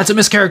someone was like, "That's a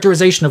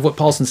mischaracterization of what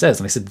Paulson says."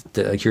 And I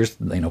said, "Here's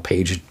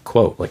page and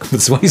quote. Like,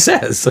 this is what he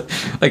says."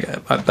 Like,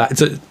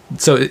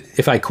 so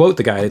if I quote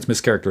the guy, it's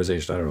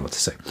mischaracterization. I don't know what to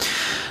say.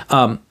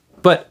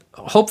 But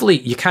hopefully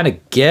you kind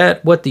of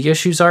get what the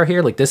issues are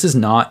here. Like, this is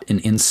not an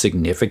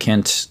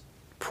insignificant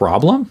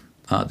problem.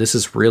 This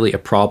is really a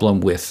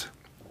problem with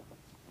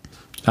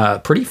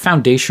pretty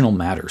foundational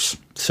matters.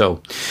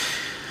 So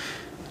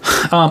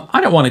I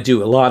don't want to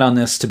do a lot on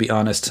this, to be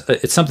honest.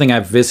 It's something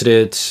I've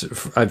visited,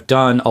 I've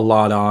done a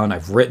lot on,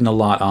 I've written a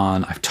lot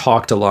on, I've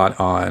talked a lot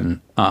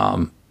on,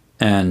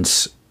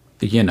 and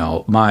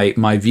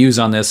my views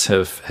on this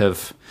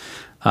have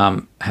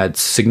had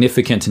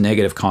significant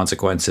negative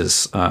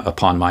consequences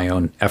upon my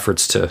own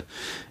efforts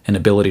and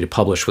ability to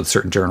publish with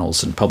certain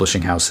journals and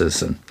publishing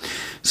houses and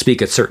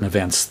speak at certain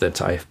events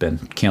that I've been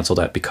canceled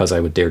at because I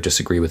would dare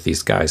disagree with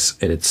these guys.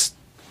 And it's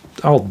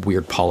all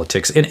weird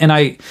politics. And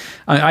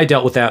I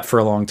dealt with that for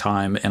a long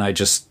time, and I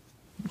just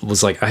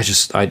was like, I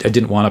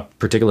didn't want to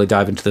particularly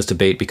dive into this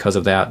debate because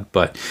of that.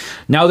 But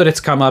now that it's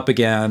come up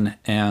again,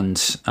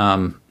 and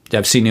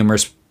I've seen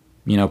numerous,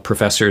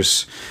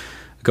 professors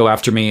go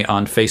after me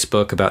on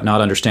Facebook about not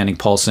understanding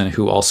Paulson,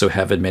 who also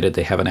have admitted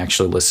they haven't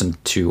actually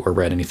listened to or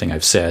read anything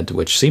I've said,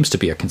 which seems to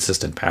be a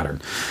consistent pattern.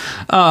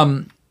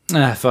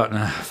 I thought,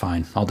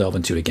 fine, I'll delve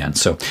into it again.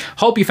 So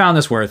hope you found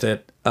this worth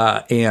it,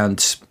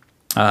 and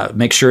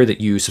make sure that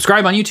you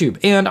subscribe on YouTube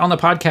and on the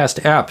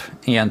podcast app.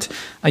 And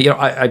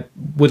I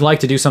would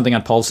like to do something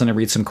on Paulson and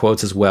read some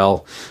quotes as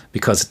well,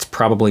 because it's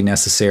probably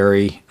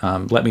necessary.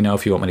 Let me know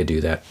if you want me to do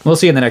that. We'll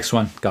see you in the next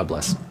one. God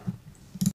bless.